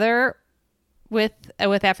together with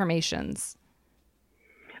affirmations?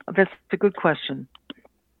 That's a good question.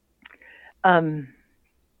 There's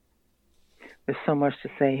There's so much to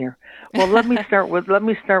say here. Well, let me start with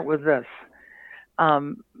this.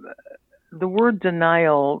 Um, the word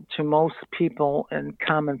denial to most people in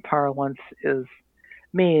common parlance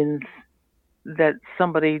means that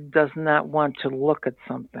somebody does not want to look at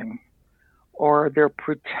something, or they're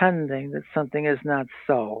pretending that something is not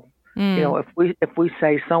so. Mm. If we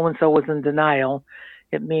say so and so was in denial,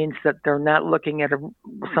 it means that they're not looking at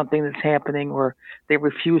something that's happening, or they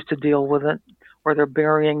refuse to deal with it, or they're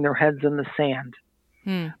burying their heads in the sand.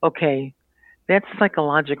 Mm. Okay, that's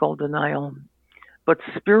psychological denial. But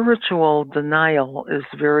spiritual denial is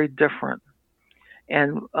very different.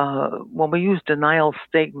 And when we use denial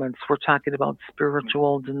statements, we're talking about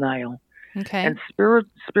spiritual denial. Okay. And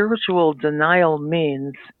spiritual denial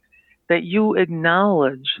means that you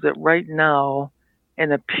acknowledge that right now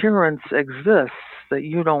an appearance exists that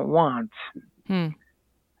you don't want, Mm.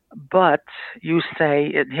 but you say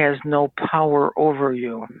it has no power over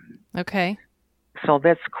you. Okay. So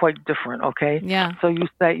that's quite different, okay? Yeah. So you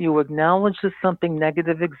say you acknowledge that something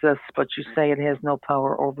negative exists, but you say it has no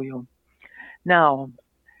power over you. Now,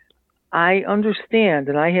 I understand,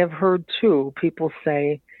 and I have heard too, people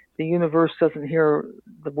say the universe doesn't hear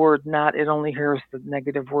the word not, it only hears the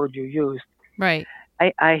negative word you used. Right.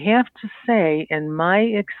 I have to say, in my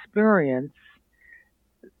experience,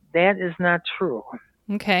 that is not true.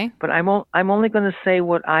 Okay. But I'm only going to say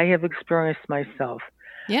what I have experienced myself.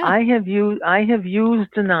 Yeah. I have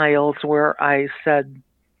used denials where I said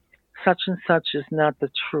such and such is not the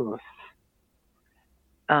truth.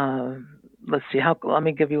 Let's see. Let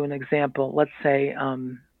me give you an example. Let's say,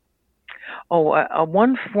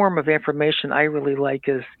 one form of affirmation I really like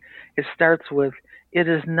is it starts with, "It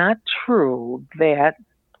is not true that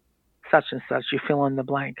such and such." You fill in the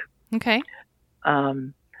blank. Okay.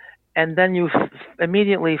 Um, and then you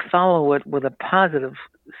immediately follow it with a positive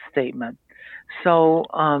statement. So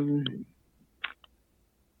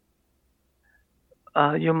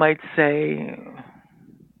you might say,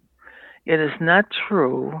 "It is not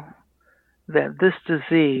true that this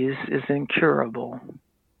disease is incurable.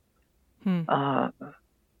 Hmm.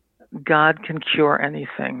 God can cure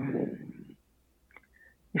anything."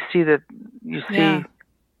 You see that? You Yeah. see,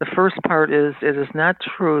 the first part is, "It is not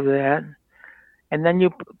true that," and then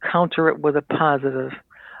you counter it with a positive.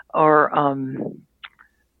 Or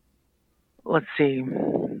let's see.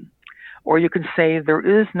 Or you can say, "There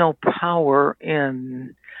is no power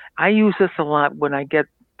in." I use this a lot when I get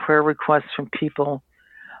prayer requests from people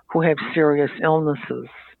who have serious illnesses.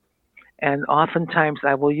 And oftentimes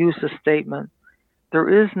I will use the statement, "There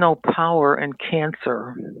is no power in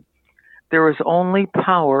cancer. There is only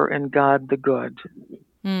power in God the good."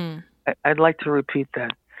 Mm. I'd like to repeat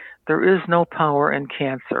that. There is no power in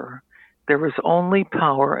cancer. There is only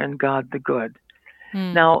power in God the good.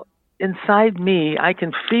 Mm. Now, inside me, I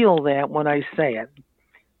can feel that when I say it.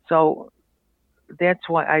 So that's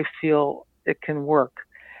why I feel it can work.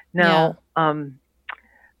 Yeah. Now,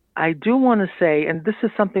 I do want to say, and this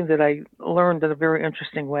is something that I learned in a very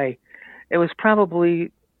interesting way. It was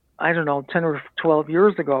probably, I don't know, 10 or 12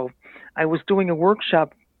 years ago. I was doing a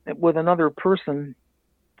workshop with another person,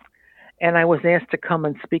 and I was asked to come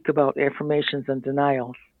and speak about affirmations and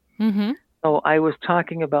denials. Mm-hmm. So I was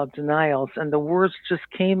talking about denials, and the words just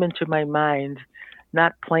came into my mind,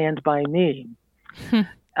 not planned by me.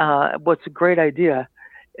 What's a great idea?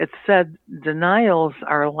 It said denials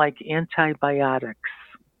are like antibiotics.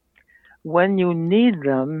 When you need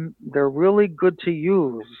them, they're really good to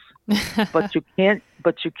use, but you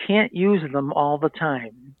can't use them all the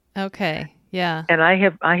time. Okay. Yeah. And I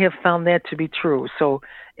have found that to be true. So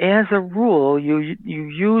as a rule, you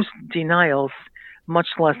use denials much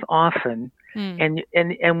less often, Mm.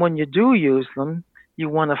 and when you do use them, you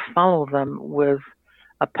want to follow them with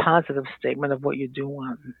a positive statement of what you do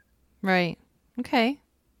want. Right. Okay.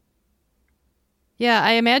 Yeah,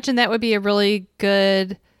 I imagine that would be a really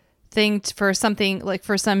good thing for something like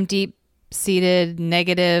for some deep-seated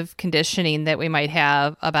negative conditioning that we might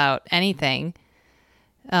have about anything,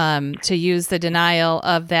 to use the denial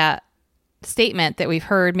of that statement that we've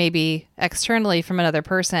heard maybe externally from another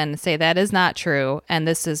person, say that is not true and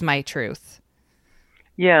this is my truth.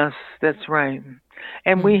 Yes, that's right.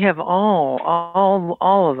 And we have all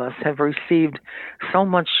of us have received so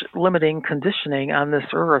much limiting conditioning on this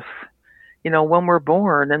earth. You know, when we're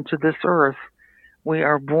born into this earth, we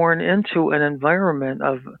are born into an environment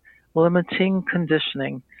of limiting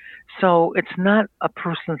conditioning. So it's not a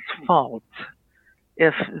person's fault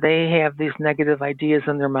if they have these negative ideas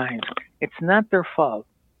in their mind. It's not their fault.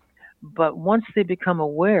 But once they become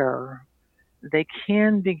aware, they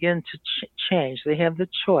can begin to change. They have the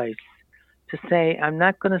choice to say, "I'm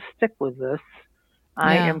not going to stick with this.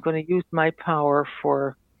 I am going to use my power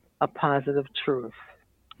for a positive truth.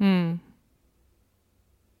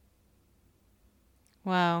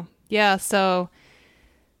 Wow. Yeah, so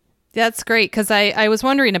that's great because I was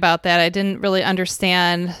wondering about that. I didn't really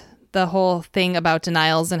understand the whole thing about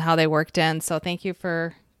denials and how they worked in. So thank you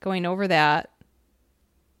for going over that.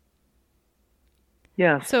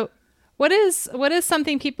 Yes. So what is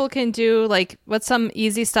something people can do? Like what's some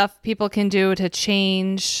easy stuff people can do to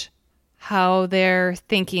change how they're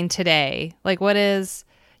thinking today? Like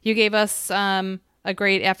you gave us a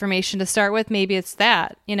great affirmation to start with. Maybe it's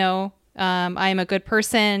that, I am a good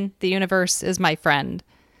person. The universe is my friend.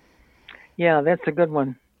 Yeah, that's a good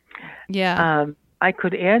one. Yeah. I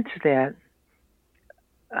could add to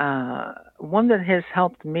that. One that has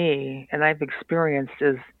helped me and I've experienced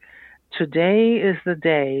is today is the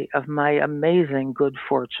day of my amazing good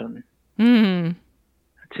fortune.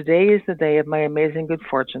 Today is the day of my amazing good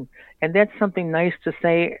fortune. And that's something nice to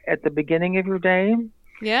say at the beginning of your day.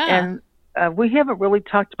 Yeah. And we haven't really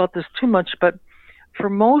talked about this too much, but for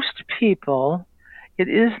most people, it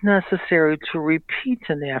is necessary to repeat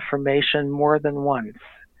an affirmation more than once.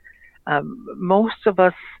 Most of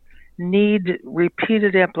us need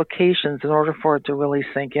repeated applications in order for it to really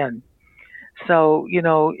sink in. So,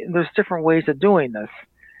 there's different ways of doing this.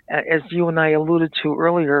 As you and I alluded to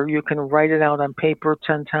earlier, you can write it out on paper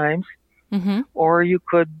 10 times, or you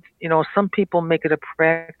could, some people make it a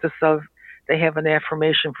practice of they have an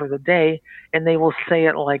affirmation for the day and they will say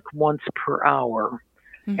it like once per hour.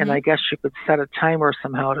 And I guess you could set a timer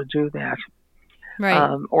somehow to do that.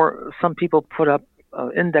 Right. Or some people put up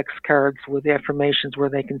index cards with affirmations where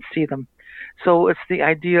they can see them. So it's the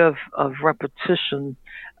idea of repetition.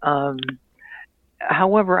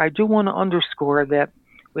 However, I do want to underscore that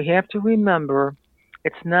we have to remember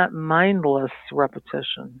it's not mindless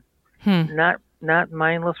repetition. Not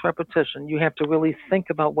mindless repetition. You have to really think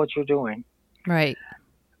about what you're doing. Right.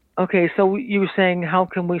 Okay, so you were saying, how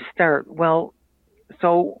can we start? Well,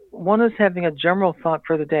 so one is having a general thought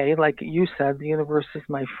for the day, like you said, the universe is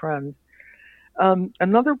my friend.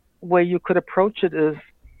 Another way you could approach it is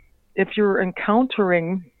if you're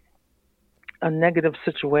encountering a negative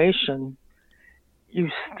situation, you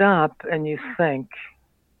stop and you think,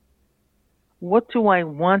 what do I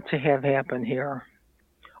want to have happen here?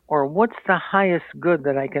 Or what's the highest good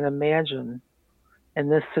that I can imagine in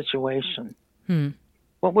this situation?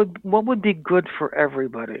 What would be good for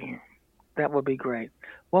everybody? That would be great.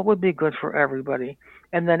 What would be good for everybody?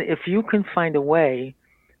 And then if you can find a way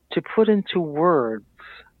to put into words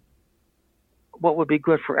what would be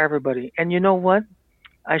good for everybody. And you know what?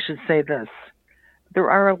 I should say this. There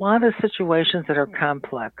are a lot of situations that are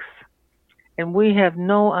complex, and we have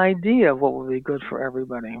no idea what would be good for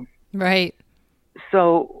everybody. Right.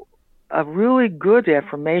 So a really good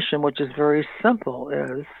affirmation, which is very simple,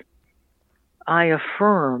 is I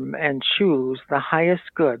affirm and choose the highest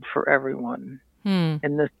good for everyone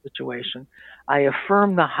in this situation. I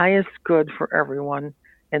affirm the highest good for everyone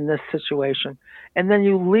in this situation. And then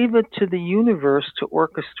you leave it to the universe to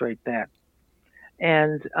orchestrate that.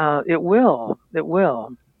 And it will. It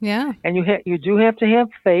will. Yeah. And you do have to have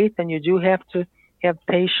faith, and you do have to have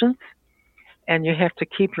patience, and you have to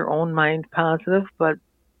keep your own mind positive. But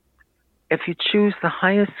if you choose the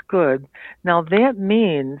highest good, now that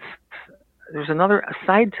means there's another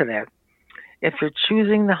side to that. If you're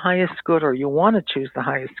choosing the highest good, or you want to choose the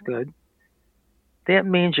highest good, that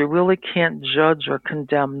means you really can't judge or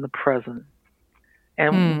condemn the present.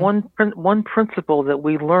 And one principle that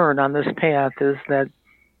we learn on this path is that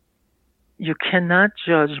you cannot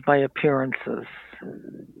judge by appearances.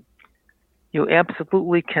 You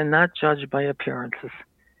absolutely cannot judge by appearances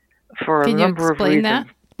for a number of reasons. Can you explain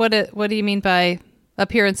that? What do you mean by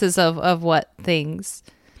appearances of what things?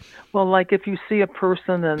 Well, like if you see a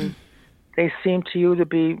person and they seem to you to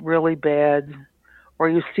be really bad, or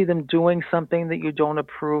you see them doing something that you don't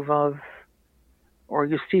approve of, or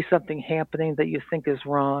you see something happening that you think is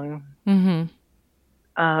wrong,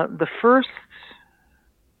 the first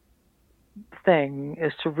thing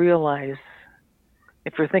is to realize,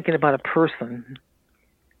 if you're thinking about a person,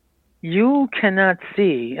 you cannot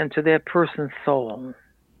see into that person's soul.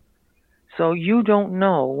 So you don't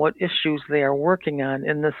know what issues they are working on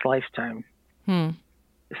in this lifetime.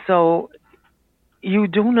 So you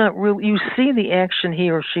do not really, you see the action he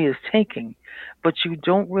or she is taking, but you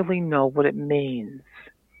don't really know what it means.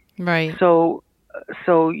 Right. So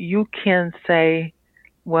you can say,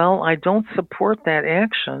 well, I don't support that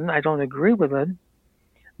action. I don't agree with it.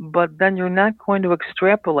 But then you're not going to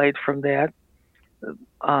extrapolate from that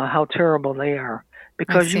how terrible they are,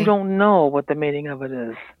 because you don't know what the meaning of it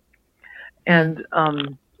is. And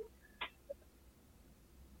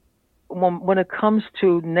when it comes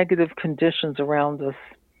to negative conditions around us,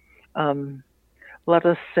 let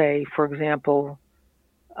us say, for example,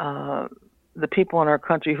 the people in our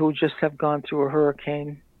country who just have gone through a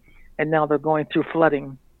hurricane and now they're going through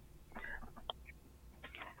flooding.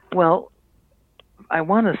 Well, I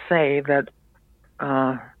want to say that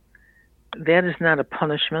that is not a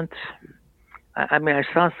punishment. I mean, I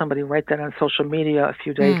saw somebody write that on social media a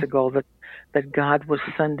few days ago, that God was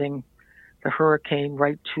sending the hurricane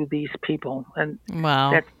right to these people, and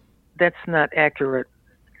Wow. that's not accurate.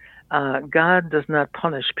 God does not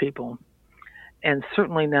punish people, and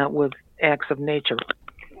certainly not with acts of nature.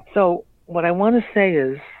 So what I want to say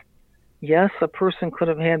is, yes, a person could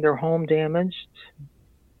have had their home damaged,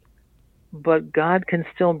 but God can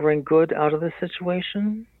still bring good out of the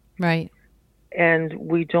situation. Right. And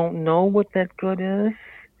we don't know what that good is.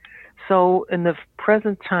 So in the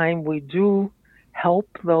present time, we do help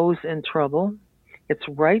those in trouble. It's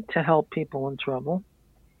right to help people in trouble.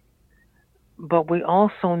 But we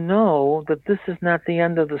also know that this is not the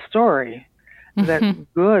end of the story, that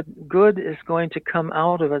good is going to come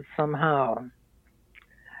out of it somehow.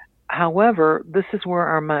 However, this is where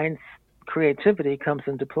our mind's creativity comes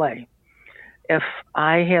into play. If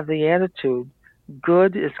I have the attitude,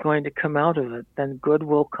 good is going to come out of it, then good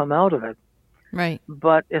will come out of it. Right.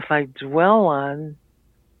 But if I dwell on,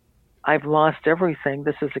 I've lost everything,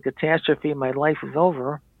 this is a catastrophe, my life is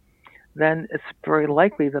over, then it's very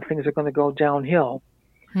likely that things are going to go downhill.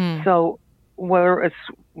 So whether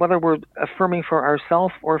we're affirming for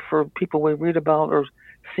ourselves or for people we read about or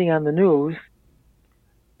see on the news,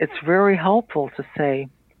 it's very helpful to say,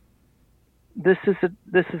 this is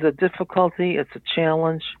a difficulty, it's a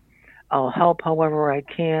challenge, I'll help however I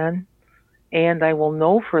can, and I will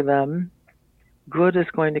know for them good is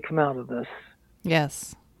going to come out of this.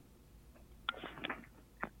 Yes.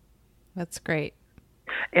 That's great.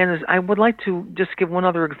 And I would like to just give one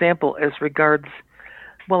other example as regards,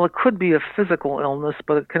 well, it could be a physical illness,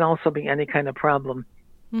 but it can also be any kind of problem.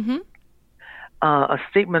 Mm-hmm. A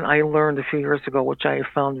statement I learned a few years ago, which I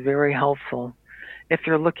found very helpful. If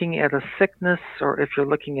you're looking at a sickness or if you're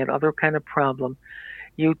looking at other kind of problem,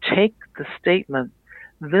 you take the statement,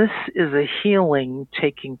 this is a healing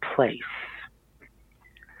taking place.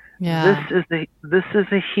 Yeah. This is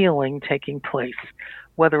a healing taking place,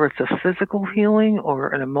 whether it's a physical healing or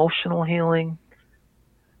an emotional healing.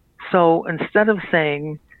 So instead of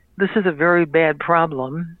saying, this is a very bad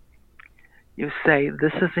problem, you say,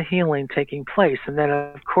 this is a healing taking place. And that,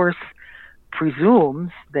 of course,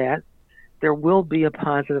 presumes that there will be a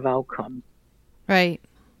positive outcome. Right.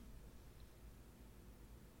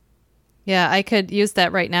 Yeah, I could use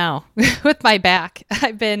that right now with my back.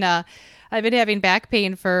 I've been having back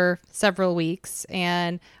pain for several weeks,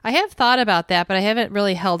 and I have thought about that, but I haven't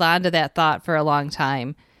really held on to that thought for a long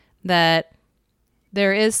time, that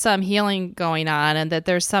there is some healing going on and that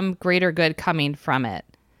there's some greater good coming from it.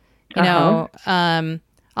 You know,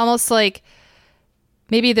 almost like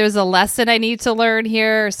maybe there's a lesson I need to learn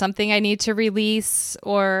here or something I need to release,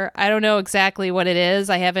 or I don't know exactly what it is.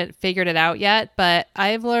 I haven't figured it out yet, but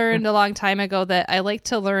I've learned a long time ago that I like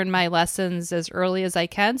to learn my lessons as early as I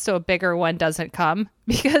can so a bigger one doesn't come,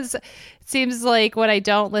 because it seems like when I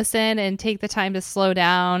don't listen and take the time to slow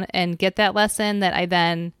down and get that lesson,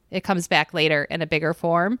 that it comes back later in a bigger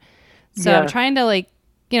form. So I'm trying to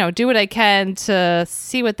do what I can to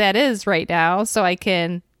see what that is right now so I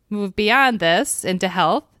can move beyond this into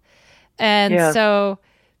health. And so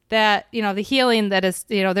that, the healing that is,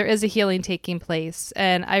 there is a healing taking place.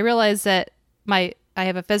 And I realize that I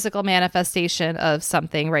have a physical manifestation of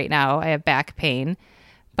something right now. I have back pain,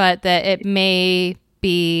 but that it may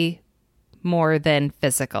be more than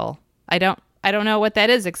physical. I don't know what that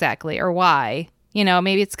is exactly or why.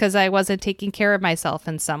 Maybe it's because I wasn't taking care of myself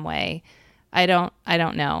in some way. I don't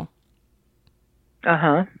know.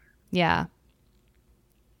 Yeah.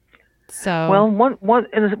 So well,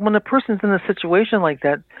 when a person's in a situation like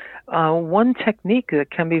that, one technique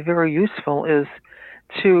that can be very useful is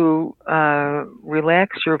to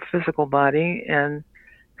relax your physical body and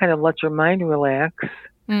kind of let your mind relax,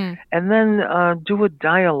 and then do a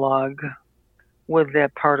dialogue with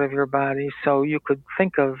that part of your body. So you could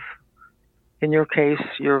think of, in your case,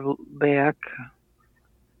 your back,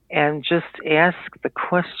 and just ask the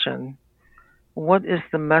question, what is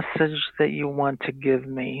the message that you want to give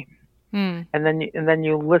me? And then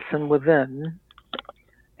you listen within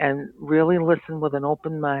and really listen with an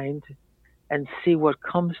open mind and see what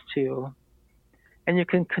comes to you. And you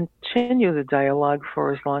can continue the dialogue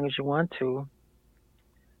for as long as you want to.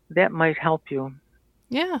 That might help you.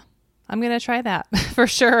 Yeah, I'm going to try that for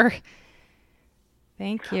sure.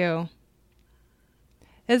 Thank you.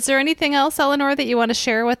 Is there anything else, Eleanor, that you want to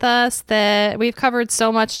share with us? That we've covered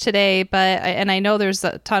so much today, and I know there's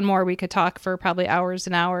a ton more. We could talk for probably hours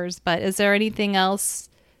and hours, but is there anything else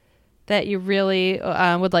that you really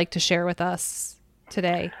would like to share with us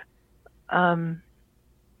today?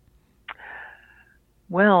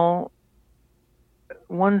 Well,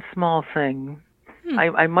 one small thing.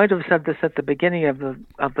 I might have said this at the beginning of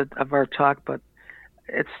our talk, but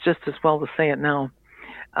it's just as well to say it now.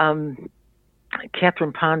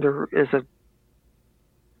 Catherine Ponder is a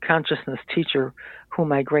consciousness teacher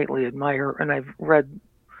whom I greatly admire, and I've read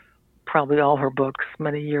probably all her books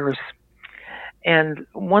many years. And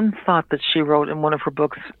one thought that she wrote in one of her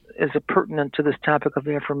books is pertinent to this topic of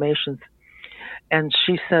the affirmations. And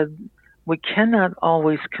she said, we cannot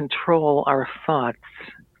always control our thoughts,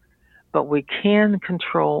 but we can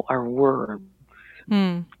control our words.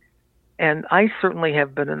 And I certainly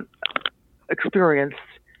have been experienced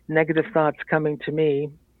negative thoughts coming to me.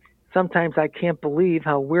 Sometimes I can't believe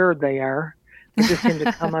how weird they are. They just seem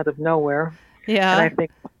to come out of nowhere. Yeah. And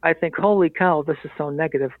I think, holy cow, this is so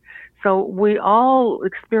negative. So we all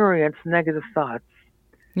experience negative thoughts.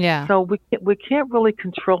 Yeah. So we can't really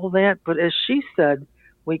control that, but as she said,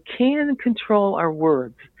 we can control our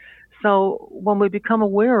words. So when we become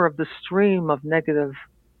aware of the stream of negative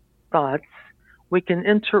thoughts, we can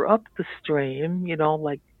interrupt the stream,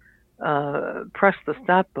 press the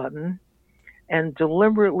stop button and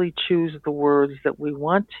deliberately choose the words that we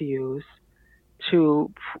want to use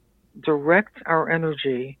to direct our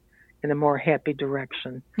energy in a more happy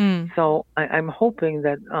direction. So I'm hoping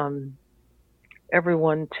that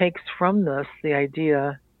everyone takes from this the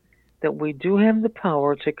idea that we do have the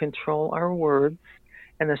power to control our words,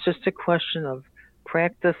 and it's just a question of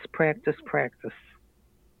practice, practice, practice.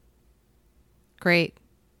 Great.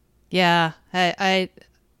 Yeah,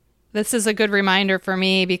 this is a good reminder for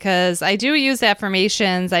me because I do use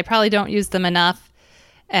affirmations. I probably don't use them enough,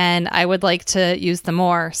 and I would like to use them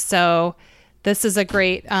more. So this is a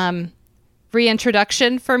great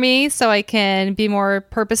reintroduction for me so I can be more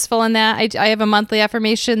purposeful in that. I have a monthly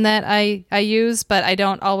affirmation that I use, but I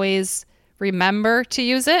don't always remember to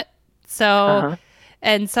use it. So,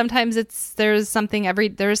 and sometimes there's something every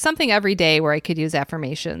day where I could use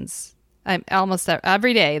affirmations. I'm almost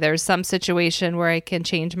every day there's some situation where I can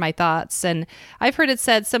change my thoughts. And I've heard it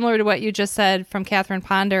said, similar to what you just said from Catherine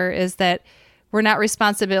Ponder, is that we're not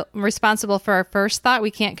responsible for our first thought.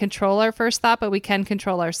 We can't control our first thought, but we can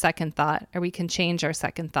control our second thought, or we can change our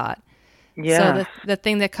second thought. Yeah. So the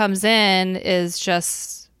thing that comes in is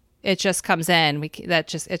it just comes in. It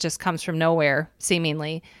just comes from nowhere,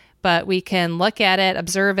 seemingly. But we can look at it,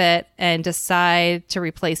 observe it, and decide to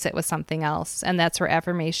replace it with something else. And that's where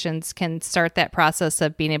affirmations can start that process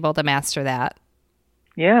of being able to master that.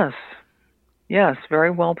 Yes.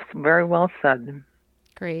 Very well said.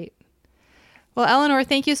 Great. Well, Eleanor,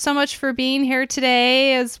 thank you so much for being here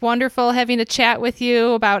today. It's wonderful having a chat with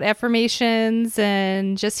you about affirmations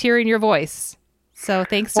and just hearing your voice. So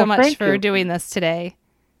thanks so much for doing this today.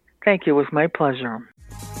 Thank you. It was my pleasure.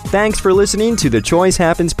 Thanks for listening to the Choice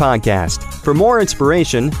Happens podcast. For more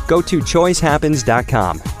inspiration, go to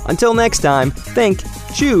choicehappens.com. Until next time, think,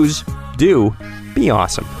 choose, do, be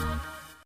awesome.